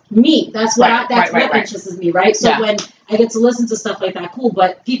that's me. That's what what interests me, right? So when I get to listen to stuff like that, cool.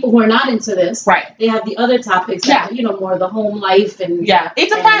 But people who are not into this, they have the other topics that more the home life and it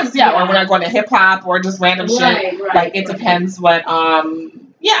depends. Or when I go into hip hop or just random shit. Like it depends what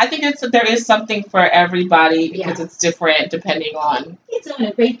I think there is something for everybody because it's different depending on. You're doing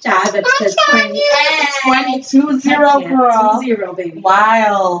a great job at this 22-0, girl. 2-0, baby.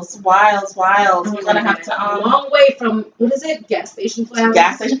 Wiles. We're gonna have to a long way from what is it? Gas station flowers.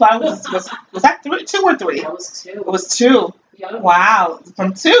 Gas station flowers was that 2 or 3? That was 2. It was 2. Yep. Wow,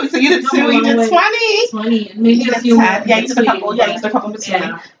 from 2. So you did 2. You did 20. 20, maybe a few more. Yeah, you did a couple. Yeah, you did a couple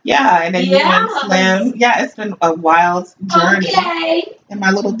between. Yeah, and then you went slim. Yeah, it's been a wild journey. Okay. And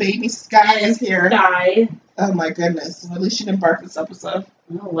my little baby Sky is here. Sky. Oh my goodness. Well, at least she didn't bark this episode.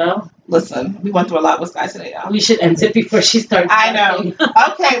 Oh, well. Listen, we went through a lot with Sky today, y'all. We should end it before she starts. I know.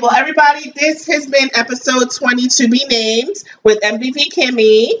 Okay, well, everybody, this has been episode 20 to be named with MVP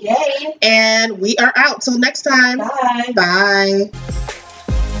Kimmy. Yay. And we are out. Till next time. Bye. Bye.